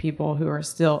majority of people who are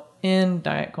still in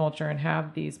diet culture and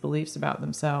have these beliefs about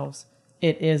themselves,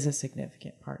 it is a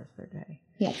significant part of their day.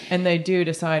 Yeah. And they do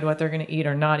decide what they're going to eat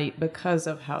or not eat because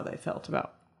of how they felt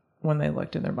about when they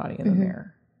looked in their body in the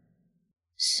mirror.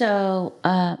 So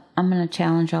I'm going to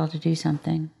challenge y'all to do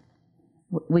something.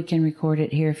 We can record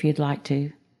it here if you'd like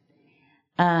to.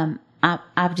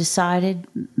 I've decided,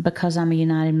 because I'm a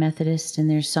United Methodist and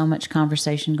there's so much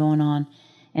conversation going on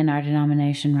in our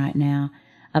denomination right now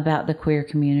about the queer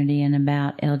community and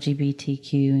about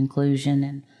LGBTQ inclusion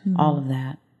and all of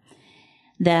that,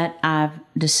 that I've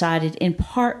decided, in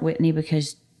part, Whitney,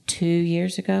 because 2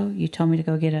 years ago you told me to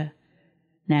go get a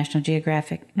National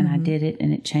Geographic, and I did it,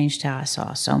 and it changed how I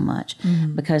saw so much,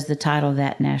 because the title of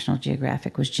that National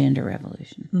Geographic was Gender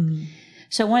Revolution.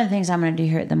 So one of the things I'm going to do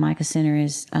here at the Micah Center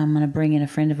is I'm going to bring in a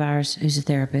friend of ours who's a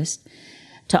therapist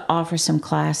to offer some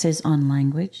classes on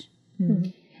language,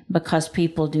 because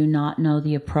people do not know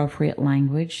the appropriate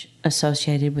language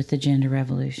associated with the gender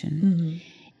revolution.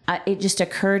 It just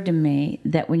occurred to me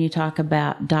that when you talk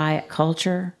about diet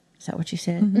culture, is that what you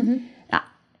said?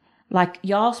 Like,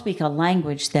 y'all speak a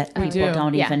language that people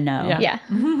don't even know.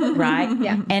 Right?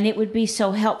 Yeah. And it would be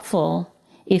so helpful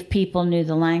if people knew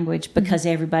the language, because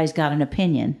everybody's got an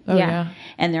opinion.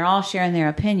 And they're all sharing their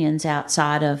opinions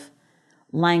outside of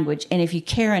language. And if you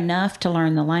care enough to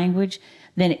learn the language,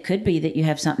 then it could be that you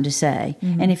have something to say.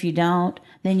 And if you don't,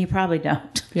 then you probably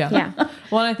don't.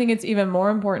 Well, I think it's even more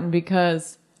important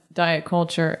because diet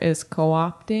culture is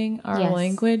co-opting our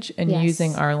language and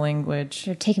using our language.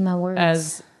 You're taking my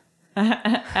words.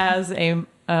 As a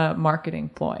marketing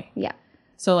ploy.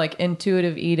 So like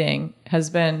intuitive eating has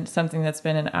been something that's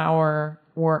been in our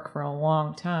work for a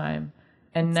long time.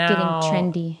 And now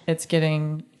it's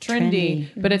getting trendy,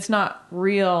 but it's not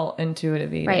real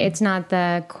intuitive eating. Right. It's not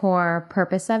the core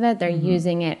purpose of it. They're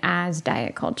using it as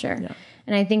diet culture.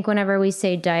 And I think whenever we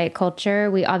say diet culture,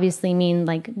 we obviously mean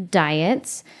like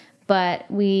diets, but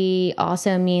we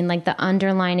also mean like the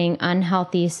underlining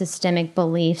unhealthy systemic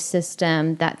belief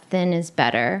system that thin is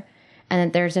better, and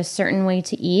that there's a certain way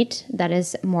to eat that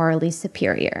is morally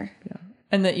superior.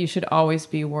 And that you should always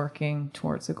be working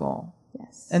towards a goal.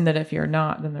 And that if you're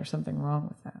not, then there's something wrong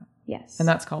with that. And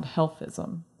that's called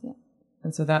healthism.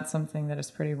 And so that's something that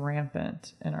is pretty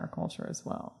rampant in our culture as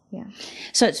well.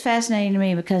 So it's fascinating to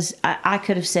me because I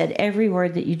could have said every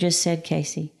word that you just said,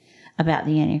 Casey, about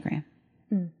the Enneagram.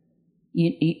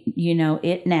 You know,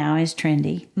 it now is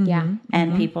trendy.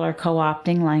 And people are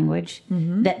co-opting language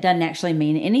that doesn't actually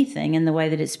mean anything in the way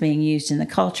that it's being used in the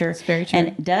culture. It's very true. And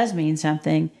it does mean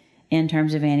something in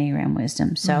terms of Enneagram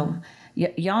wisdom. So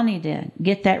y'all need to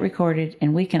get that recorded,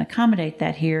 and we can accommodate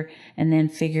that here and then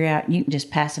figure out, you can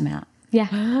just pass them out. That'd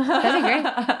be great.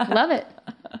 Love it.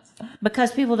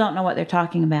 Because people don't know what they're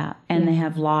talking about, and they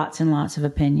have lots and lots of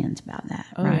opinions about that,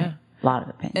 right? A lot of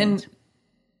opinions. And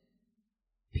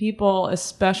people,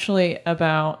 especially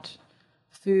about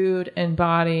food and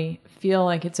body, feel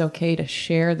like it's okay to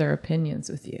share their opinions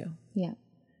with you.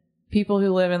 People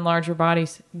who live in larger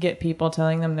bodies get people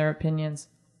telling them their opinions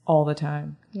all the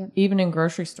time. Yep. Even in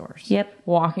grocery stores. Yep.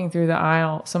 Walking through the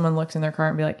aisle, someone looks in their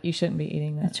cart and be like, you shouldn't be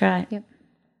eating that. That's right. Yep.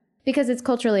 Because it's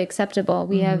culturally acceptable.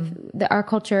 We have our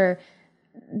culture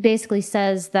basically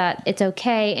says that it's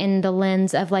okay in the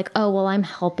lens of like, oh, well, I'm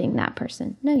helping that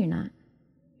person. No, you're not.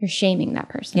 You're shaming that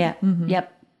person. Yeah.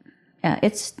 Yep. Yeah.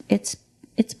 It's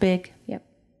big. Yep.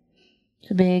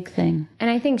 It's a big thing. And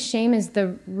I think shame is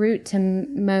the root to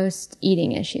most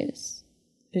eating issues.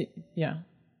 Yeah.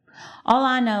 All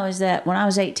I know is that when I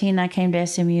was 18, I came to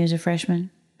SMU as a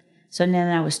freshman. So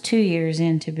then I was 2 years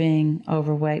into being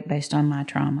overweight based on my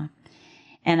trauma.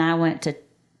 And I went to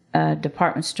a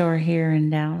department store here in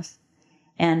Dallas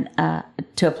and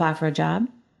to apply for a job.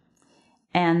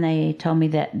 And they told me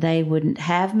that they wouldn't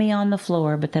have me on the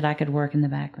floor, but that I could work in the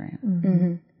back room.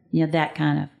 Mm-hmm. You know, that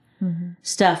kind of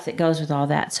stuff that goes with all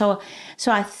that. So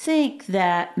I think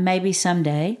that maybe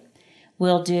someday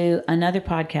we'll do another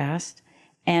podcast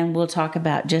and we'll talk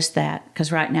about just that.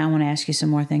 Because right now I want to ask you some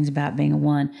more things about being a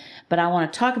one. But I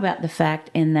want to talk about the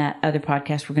fact in that other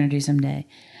podcast we're going to do someday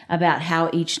about how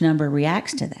each number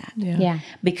reacts to that. Yeah.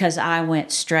 Because I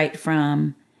went straight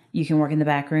from you can work in the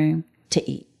back room to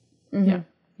eat. Mm-hmm. Yeah.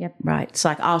 Yep. Right. It's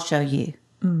like, I'll show you.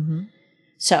 Mm-hmm.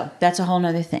 So that's a whole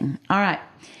nother thing. All right.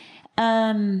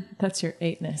 That's your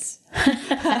 8-ness.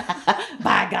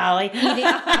 By golly.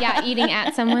 Eating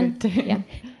at someone. Yeah.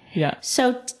 Yeah.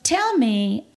 So tell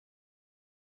me,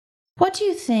 what do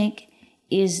you think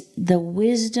is the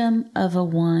wisdom of a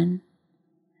one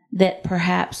that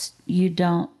perhaps you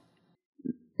don't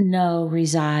know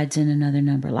resides in another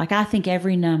number? Like, I think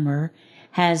every number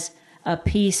has a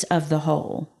piece of the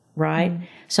whole, right?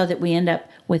 So that we end up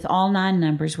with all 9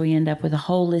 numbers, we end up with a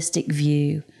holistic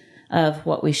view of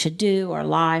what we should do or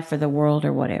life or the world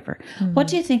or whatever. What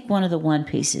do you think one of the one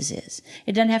pieces is?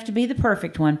 It doesn't have to be the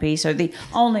perfect one piece or the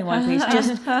only one piece,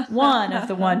 just one of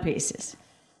the one pieces.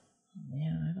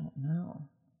 Yeah, I don't know.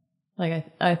 Like,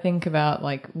 I think about,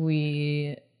 like,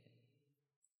 we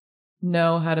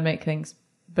know how to make things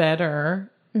better,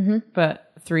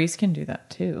 but 3s can do that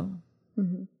too.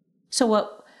 So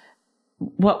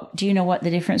what do you know what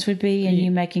the difference would be in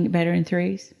you making it better in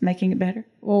 3s, making it better?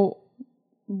 Well,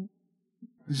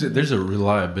 There's a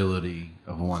reliability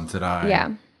of ones that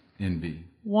I envy.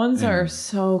 ones are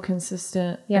so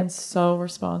consistent and so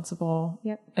responsible.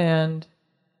 Yep. And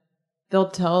they'll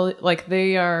tell, like,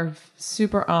 they are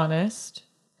super honest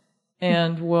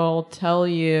and will tell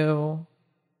you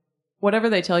whatever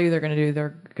they tell you they're going to do,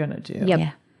 they're going to do. Yep.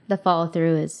 Yeah. The follow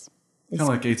through is Kind of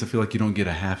like 8s, I feel like you don't get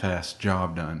a half-assed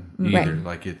job done either. Right.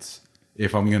 Like, it's,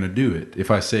 if I'm going to do it,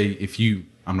 if I say,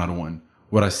 I'm not a 1,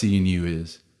 what I see in you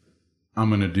is, I'm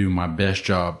going to do my best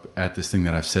job at this thing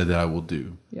that I've said that I will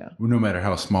do. Yeah. No matter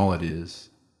how small it is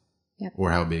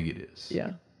or how big it is.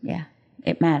 Yeah. Yeah.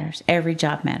 It matters. Every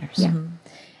job matters. Yeah.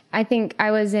 I think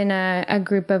I was in a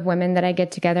group of women that I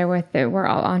get together with that we're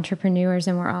all entrepreneurs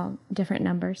and we're all different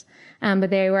numbers. But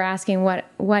they were asking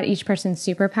what each person's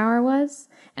superpower was.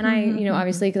 And I,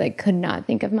 obviously like could not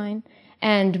think of mine.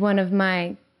 And one of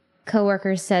my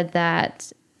coworkers said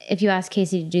that if you ask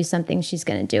Casey to do something, she's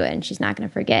going to do it and she's not going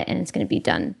to forget. And it's going to be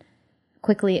done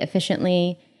quickly,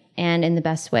 efficiently, and in the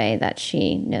best way that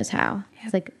she knows how.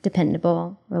 It's like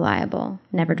dependable, reliable,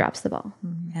 never drops the ball.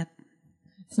 Yep.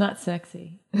 It's not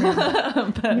sexy.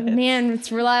 Man,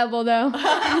 it's reliable though.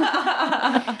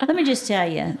 Let me just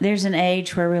tell you, there's an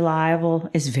age where reliable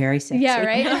is very sexy. Yeah,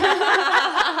 right?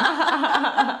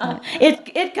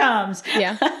 It comes.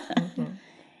 Yeah.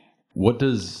 What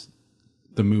does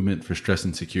the movement for stress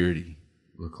and security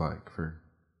look like for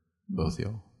both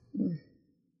y'all?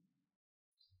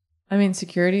 I mean,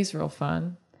 security is real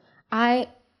fun. I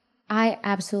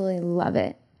absolutely love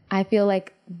it. I feel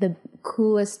like the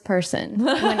coolest person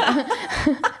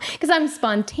because I'm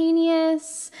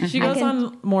spontaneous. She goes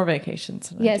on more vacations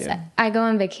than I do. I go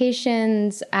on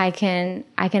vacations. I can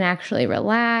actually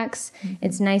relax.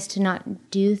 It's nice to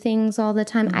not do things all the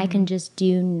time. I can just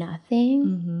do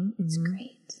nothing. It's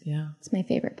great. Yeah. It's my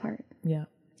favorite part. Yeah.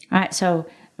 All right, so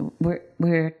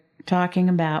we're talking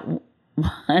about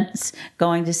ones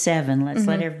going to 7. Let's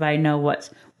let everybody know what's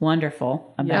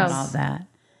wonderful about Yes. all that.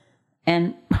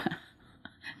 And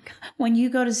when you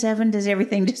go to 7, does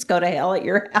everything just go to hell at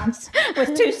your house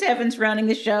with 2 7s running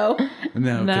the show?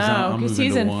 No, No, 'cause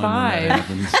he's in 5.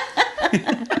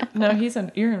 5. No,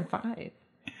 you're in 5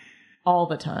 all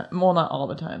the time. Well, not all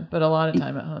the time, but a lot of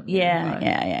time at home. you're in 5.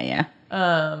 Yeah.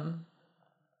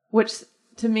 Which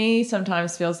to me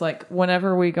sometimes feels like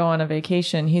whenever we go on a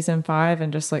vacation, he's in 5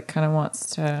 and just like kind of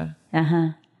wants to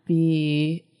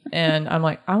be And I'm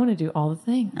like, I want to do all the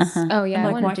things. Oh yeah, I'm I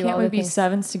like, want why to do can't all we the be things.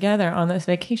 sevens together on this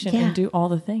vacation and do all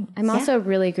the things? I'm also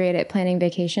really great at planning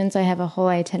vacations. I have a whole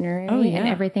itinerary and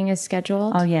everything is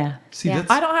scheduled. Oh, yeah. See, Yeah.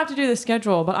 that's I don't have to do the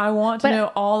schedule, but I want to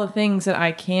know all the things that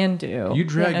I can do. you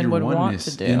drag and your would want oneness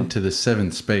to do. into the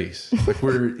seventh space. Like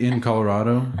we're in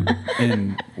Colorado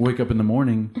and wake up in the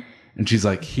morning and she's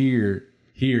like, here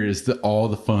is all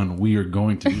the fun we are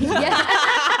going to do today.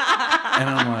 And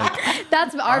I'm like,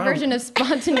 That's our version of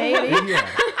spontaneity. yeah.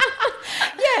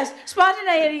 Yes,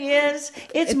 spontaneity is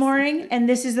it's morning and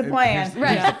this is the plan. Here's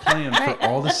the plan for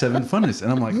all the seven funness.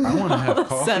 And I'm like, I want to have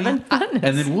coffee. Seven funness.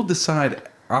 And then we'll decide.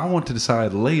 I want to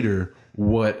decide later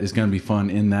what is going to be fun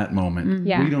in that moment.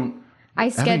 Yeah. We don't. I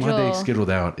Having my day schedule. scheduled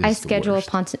out is I the schedule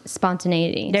worst.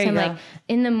 spontaneity. There so I'm you go. like,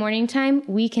 in the morning time,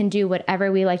 we can do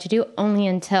whatever we like to do, only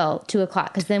until 2:00,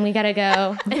 because then we gotta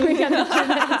go. And we gotta do this.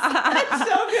 That's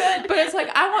so good. But it's like,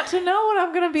 I want to know what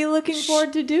I'm going to be looking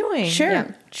forward to doing. Sure,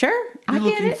 Yeah. sure. I You're get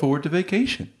looking it. forward to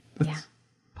vacation. Yeah.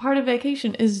 Part of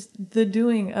vacation is the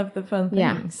doing of the fun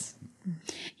Yeah. things.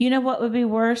 You know what would be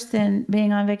worse than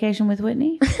being on vacation with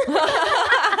Whitney?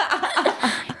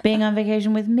 Being on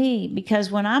vacation with me, because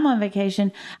when I'm on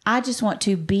vacation, I just want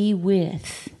to be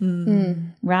with,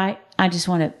 right? I just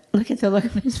want to look at the look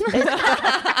on his face.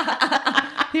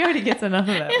 He already gets enough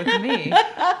of that with me.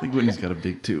 I think Whitney's got a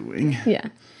big two wing. Yeah.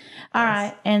 All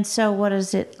right. And so what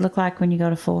does it look like when you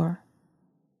go to 4?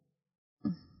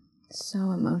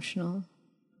 So emotional.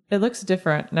 It looks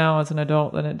different now as an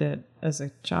adult than it did as a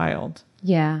child.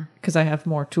 Yeah. Because I have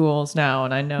more tools now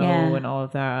and I know Yeah. and all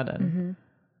of that. And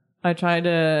I try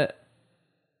to,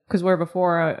 because where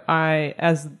before I,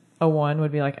 as a one,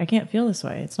 would be like, I can't feel this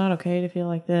way. It's not okay to feel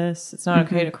like this. It's not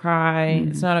okay to cry.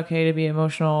 It's not okay to be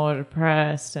emotional or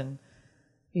depressed and,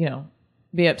 you know,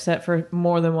 be upset for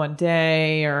more than one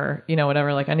day or, you know,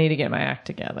 whatever. Like, I need to get my act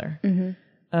together.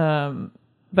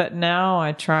 But now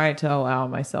I try to allow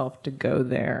myself to go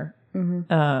there.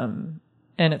 And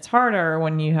it's harder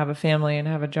when you have a family and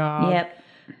have a job. Yep.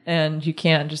 And you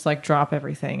can't just like drop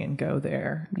everything and go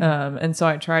there. And so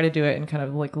I try to do it in kind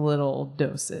of like little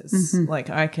doses. Like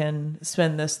I can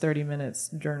spend this 30 minutes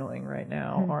journaling right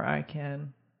now, or I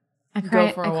can I go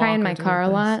cry, for a I cry in walk my or do car a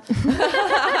this. lot.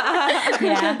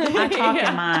 Yeah. I talk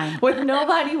in mine. with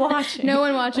nobody watching. No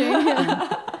one watching.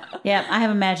 Yeah. I have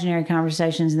imaginary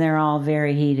conversations and they're all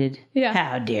very heated. Yeah.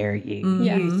 How dare you?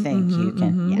 You think you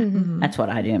can. Yeah. That's what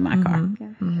I do in my car.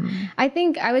 I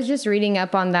think I was just reading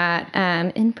up on that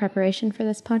in preparation for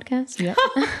this podcast. Yep.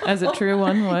 As a true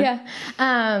one would. Yeah.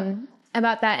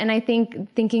 About that. And I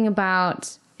think thinking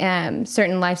about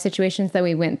certain life situations that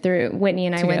we went through, Whitney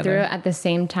and I went through at the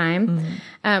same time,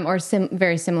 or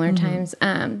very similar times.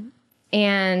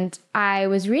 And I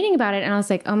was reading about it and I was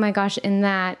like, oh my gosh, in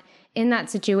that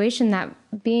situation, that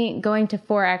going to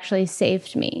 4 actually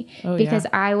saved me, because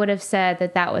I would have said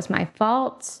that was my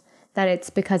fault, that it's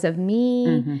because of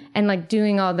me, and like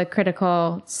doing all the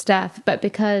critical stuff. But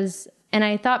and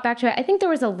I thought back to it, I think there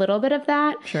was a little bit of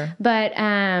that. Sure. But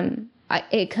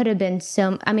it could have been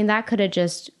that could have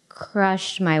just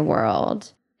crushed my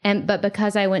world. But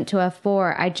because I went to a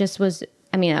 4, I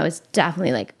was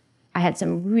definitely like, I had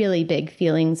some really big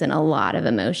feelings and a lot of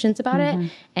emotions about it.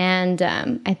 And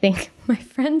I think my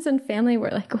friends and family were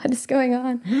like, what is going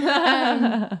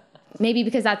on? Maybe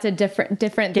because that's a different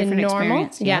than normal.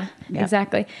 experience. Yeah,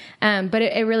 exactly. But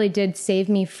it really did save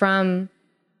me from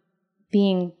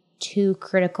being too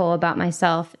critical about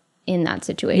myself in that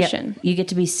situation. Yep. You get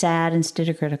to be sad instead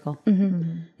of critical.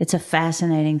 It's a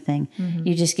fascinating thing.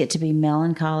 You just get to be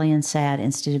melancholy and sad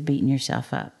instead of beating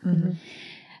yourself up.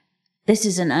 This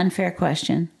is an unfair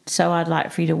question, so I'd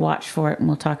like for you to watch for it, and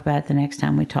we'll talk about it the next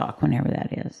time we talk, whenever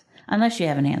that is, unless you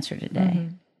have an answer today.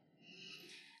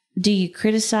 Do you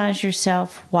criticize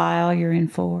yourself while you're in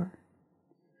 4?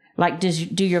 Like,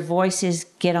 do your voices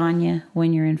get on you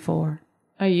when you're in 4?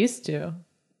 I used to.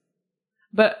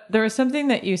 But there was something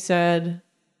that you said,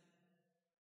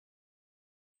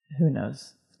 who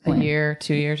knows, a year,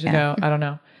 2 years ago, I don't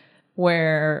know,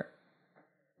 where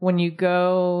when you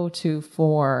go to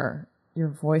 4, your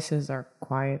voices are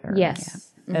quieter.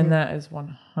 Yes. And that is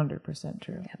 100%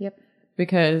 true. Yep.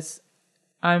 Because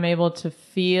I'm able to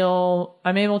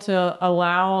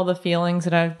allow all the feelings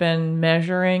that I've been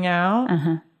measuring out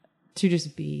to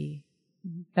just be.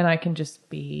 And I can just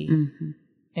be.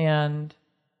 And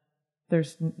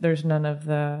there's none of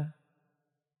that.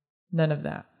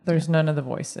 There's none of the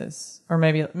voices. Or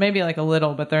maybe like a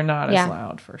little, but they're not as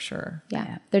loud for sure.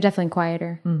 Yeah. They're definitely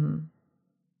quieter.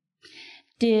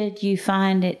 Did you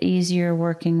find it easier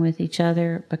working with each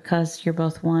other because you're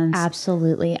both ones?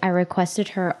 Absolutely. I requested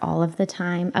her all of the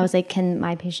time. I was like, can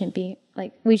my patient be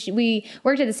like we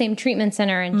worked at the same treatment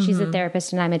center, and she's a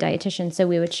therapist and I'm a dietitian, so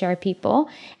we would share people.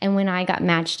 And when I got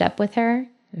matched up with her,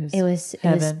 it was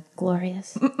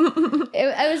glorious.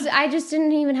 I just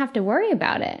didn't even have to worry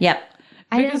about it. Yep.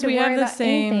 Because we have the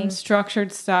same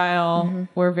structured style.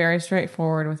 We're very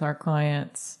straightforward with our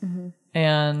clients.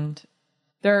 And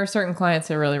there are certain clients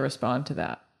that really respond to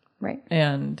that. Right.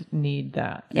 And need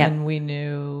that. Yep. And we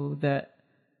knew that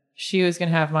she was going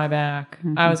to have my back.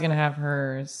 I was going to have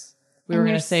hers. We were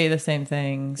going to say the same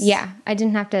things. Yeah. I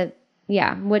didn't have to,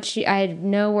 I had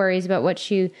no worries about what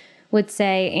she would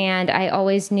say. And I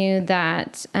always knew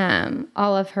that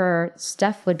all of her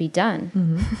stuff would be done.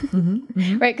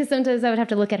 Right? Because sometimes I would have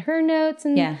to look at her notes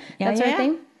and that sort of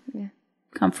thing. Yeah.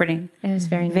 Comforting. It was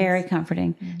very nice. Very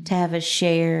comforting to have a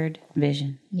shared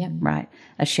vision. Yep. Right.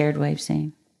 A shared way of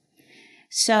seeing.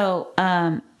 So,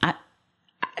 man,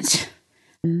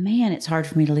 it's hard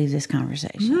for me to leave this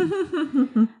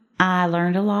conversation. I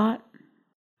learned a lot.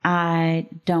 I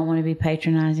don't want to be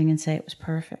patronizing and say it was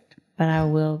perfect, but I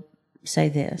will say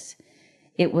this.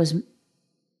 It was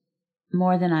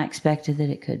more than I expected that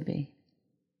it could be,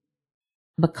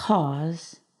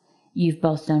 because you've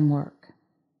both done work.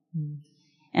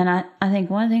 And I think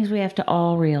one of the things we have to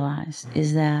all realize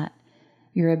is that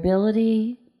your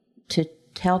ability to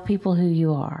tell people who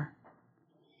you are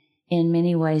in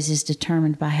many ways is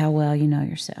determined by how well you know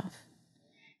yourself.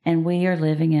 And we are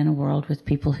living in a world with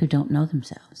people who don't know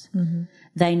themselves.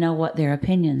 They know what their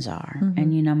opinions are.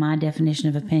 And you know, my definition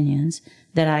of opinions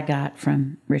that I got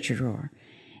from Richard Rohr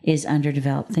is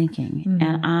underdeveloped thinking.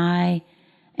 And I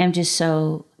am just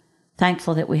so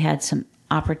thankful that we had some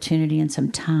opportunity and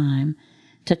some time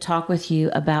to talk with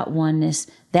you about oneness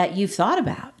that you've thought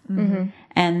about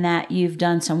and that you've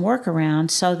done some work around,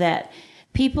 so that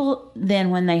people then,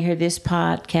 when they hear this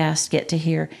podcast, get to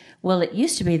hear, well, it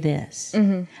used to be this,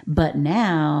 but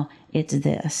now it's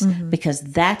this, because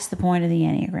that's the point of the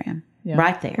Enneagram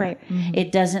right there. Right.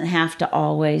 It doesn't have to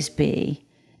always be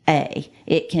A.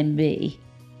 It can be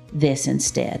this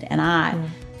instead. And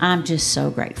I'm just so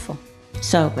grateful.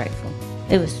 So grateful.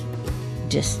 It was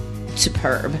just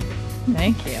superb.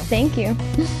 Thank you. Thank you.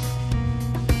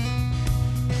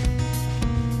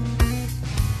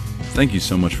 Thank you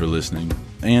so much for listening.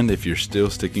 And if you're still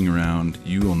sticking around,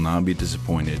 you will not be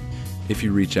disappointed if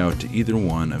you reach out to either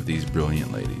one of these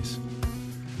brilliant ladies.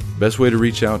 Best way to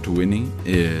reach out to Whitney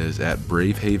is at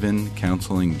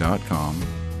bravehavencounseling.com,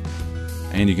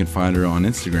 and you can find her on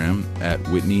Instagram at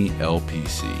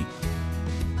WhitneyLPC.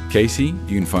 Casey,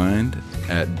 you can find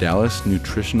at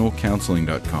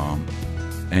DallasNutritionalCounseling.com,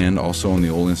 and also on the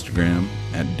old Instagram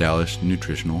at Dallas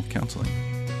Nutritional Counseling.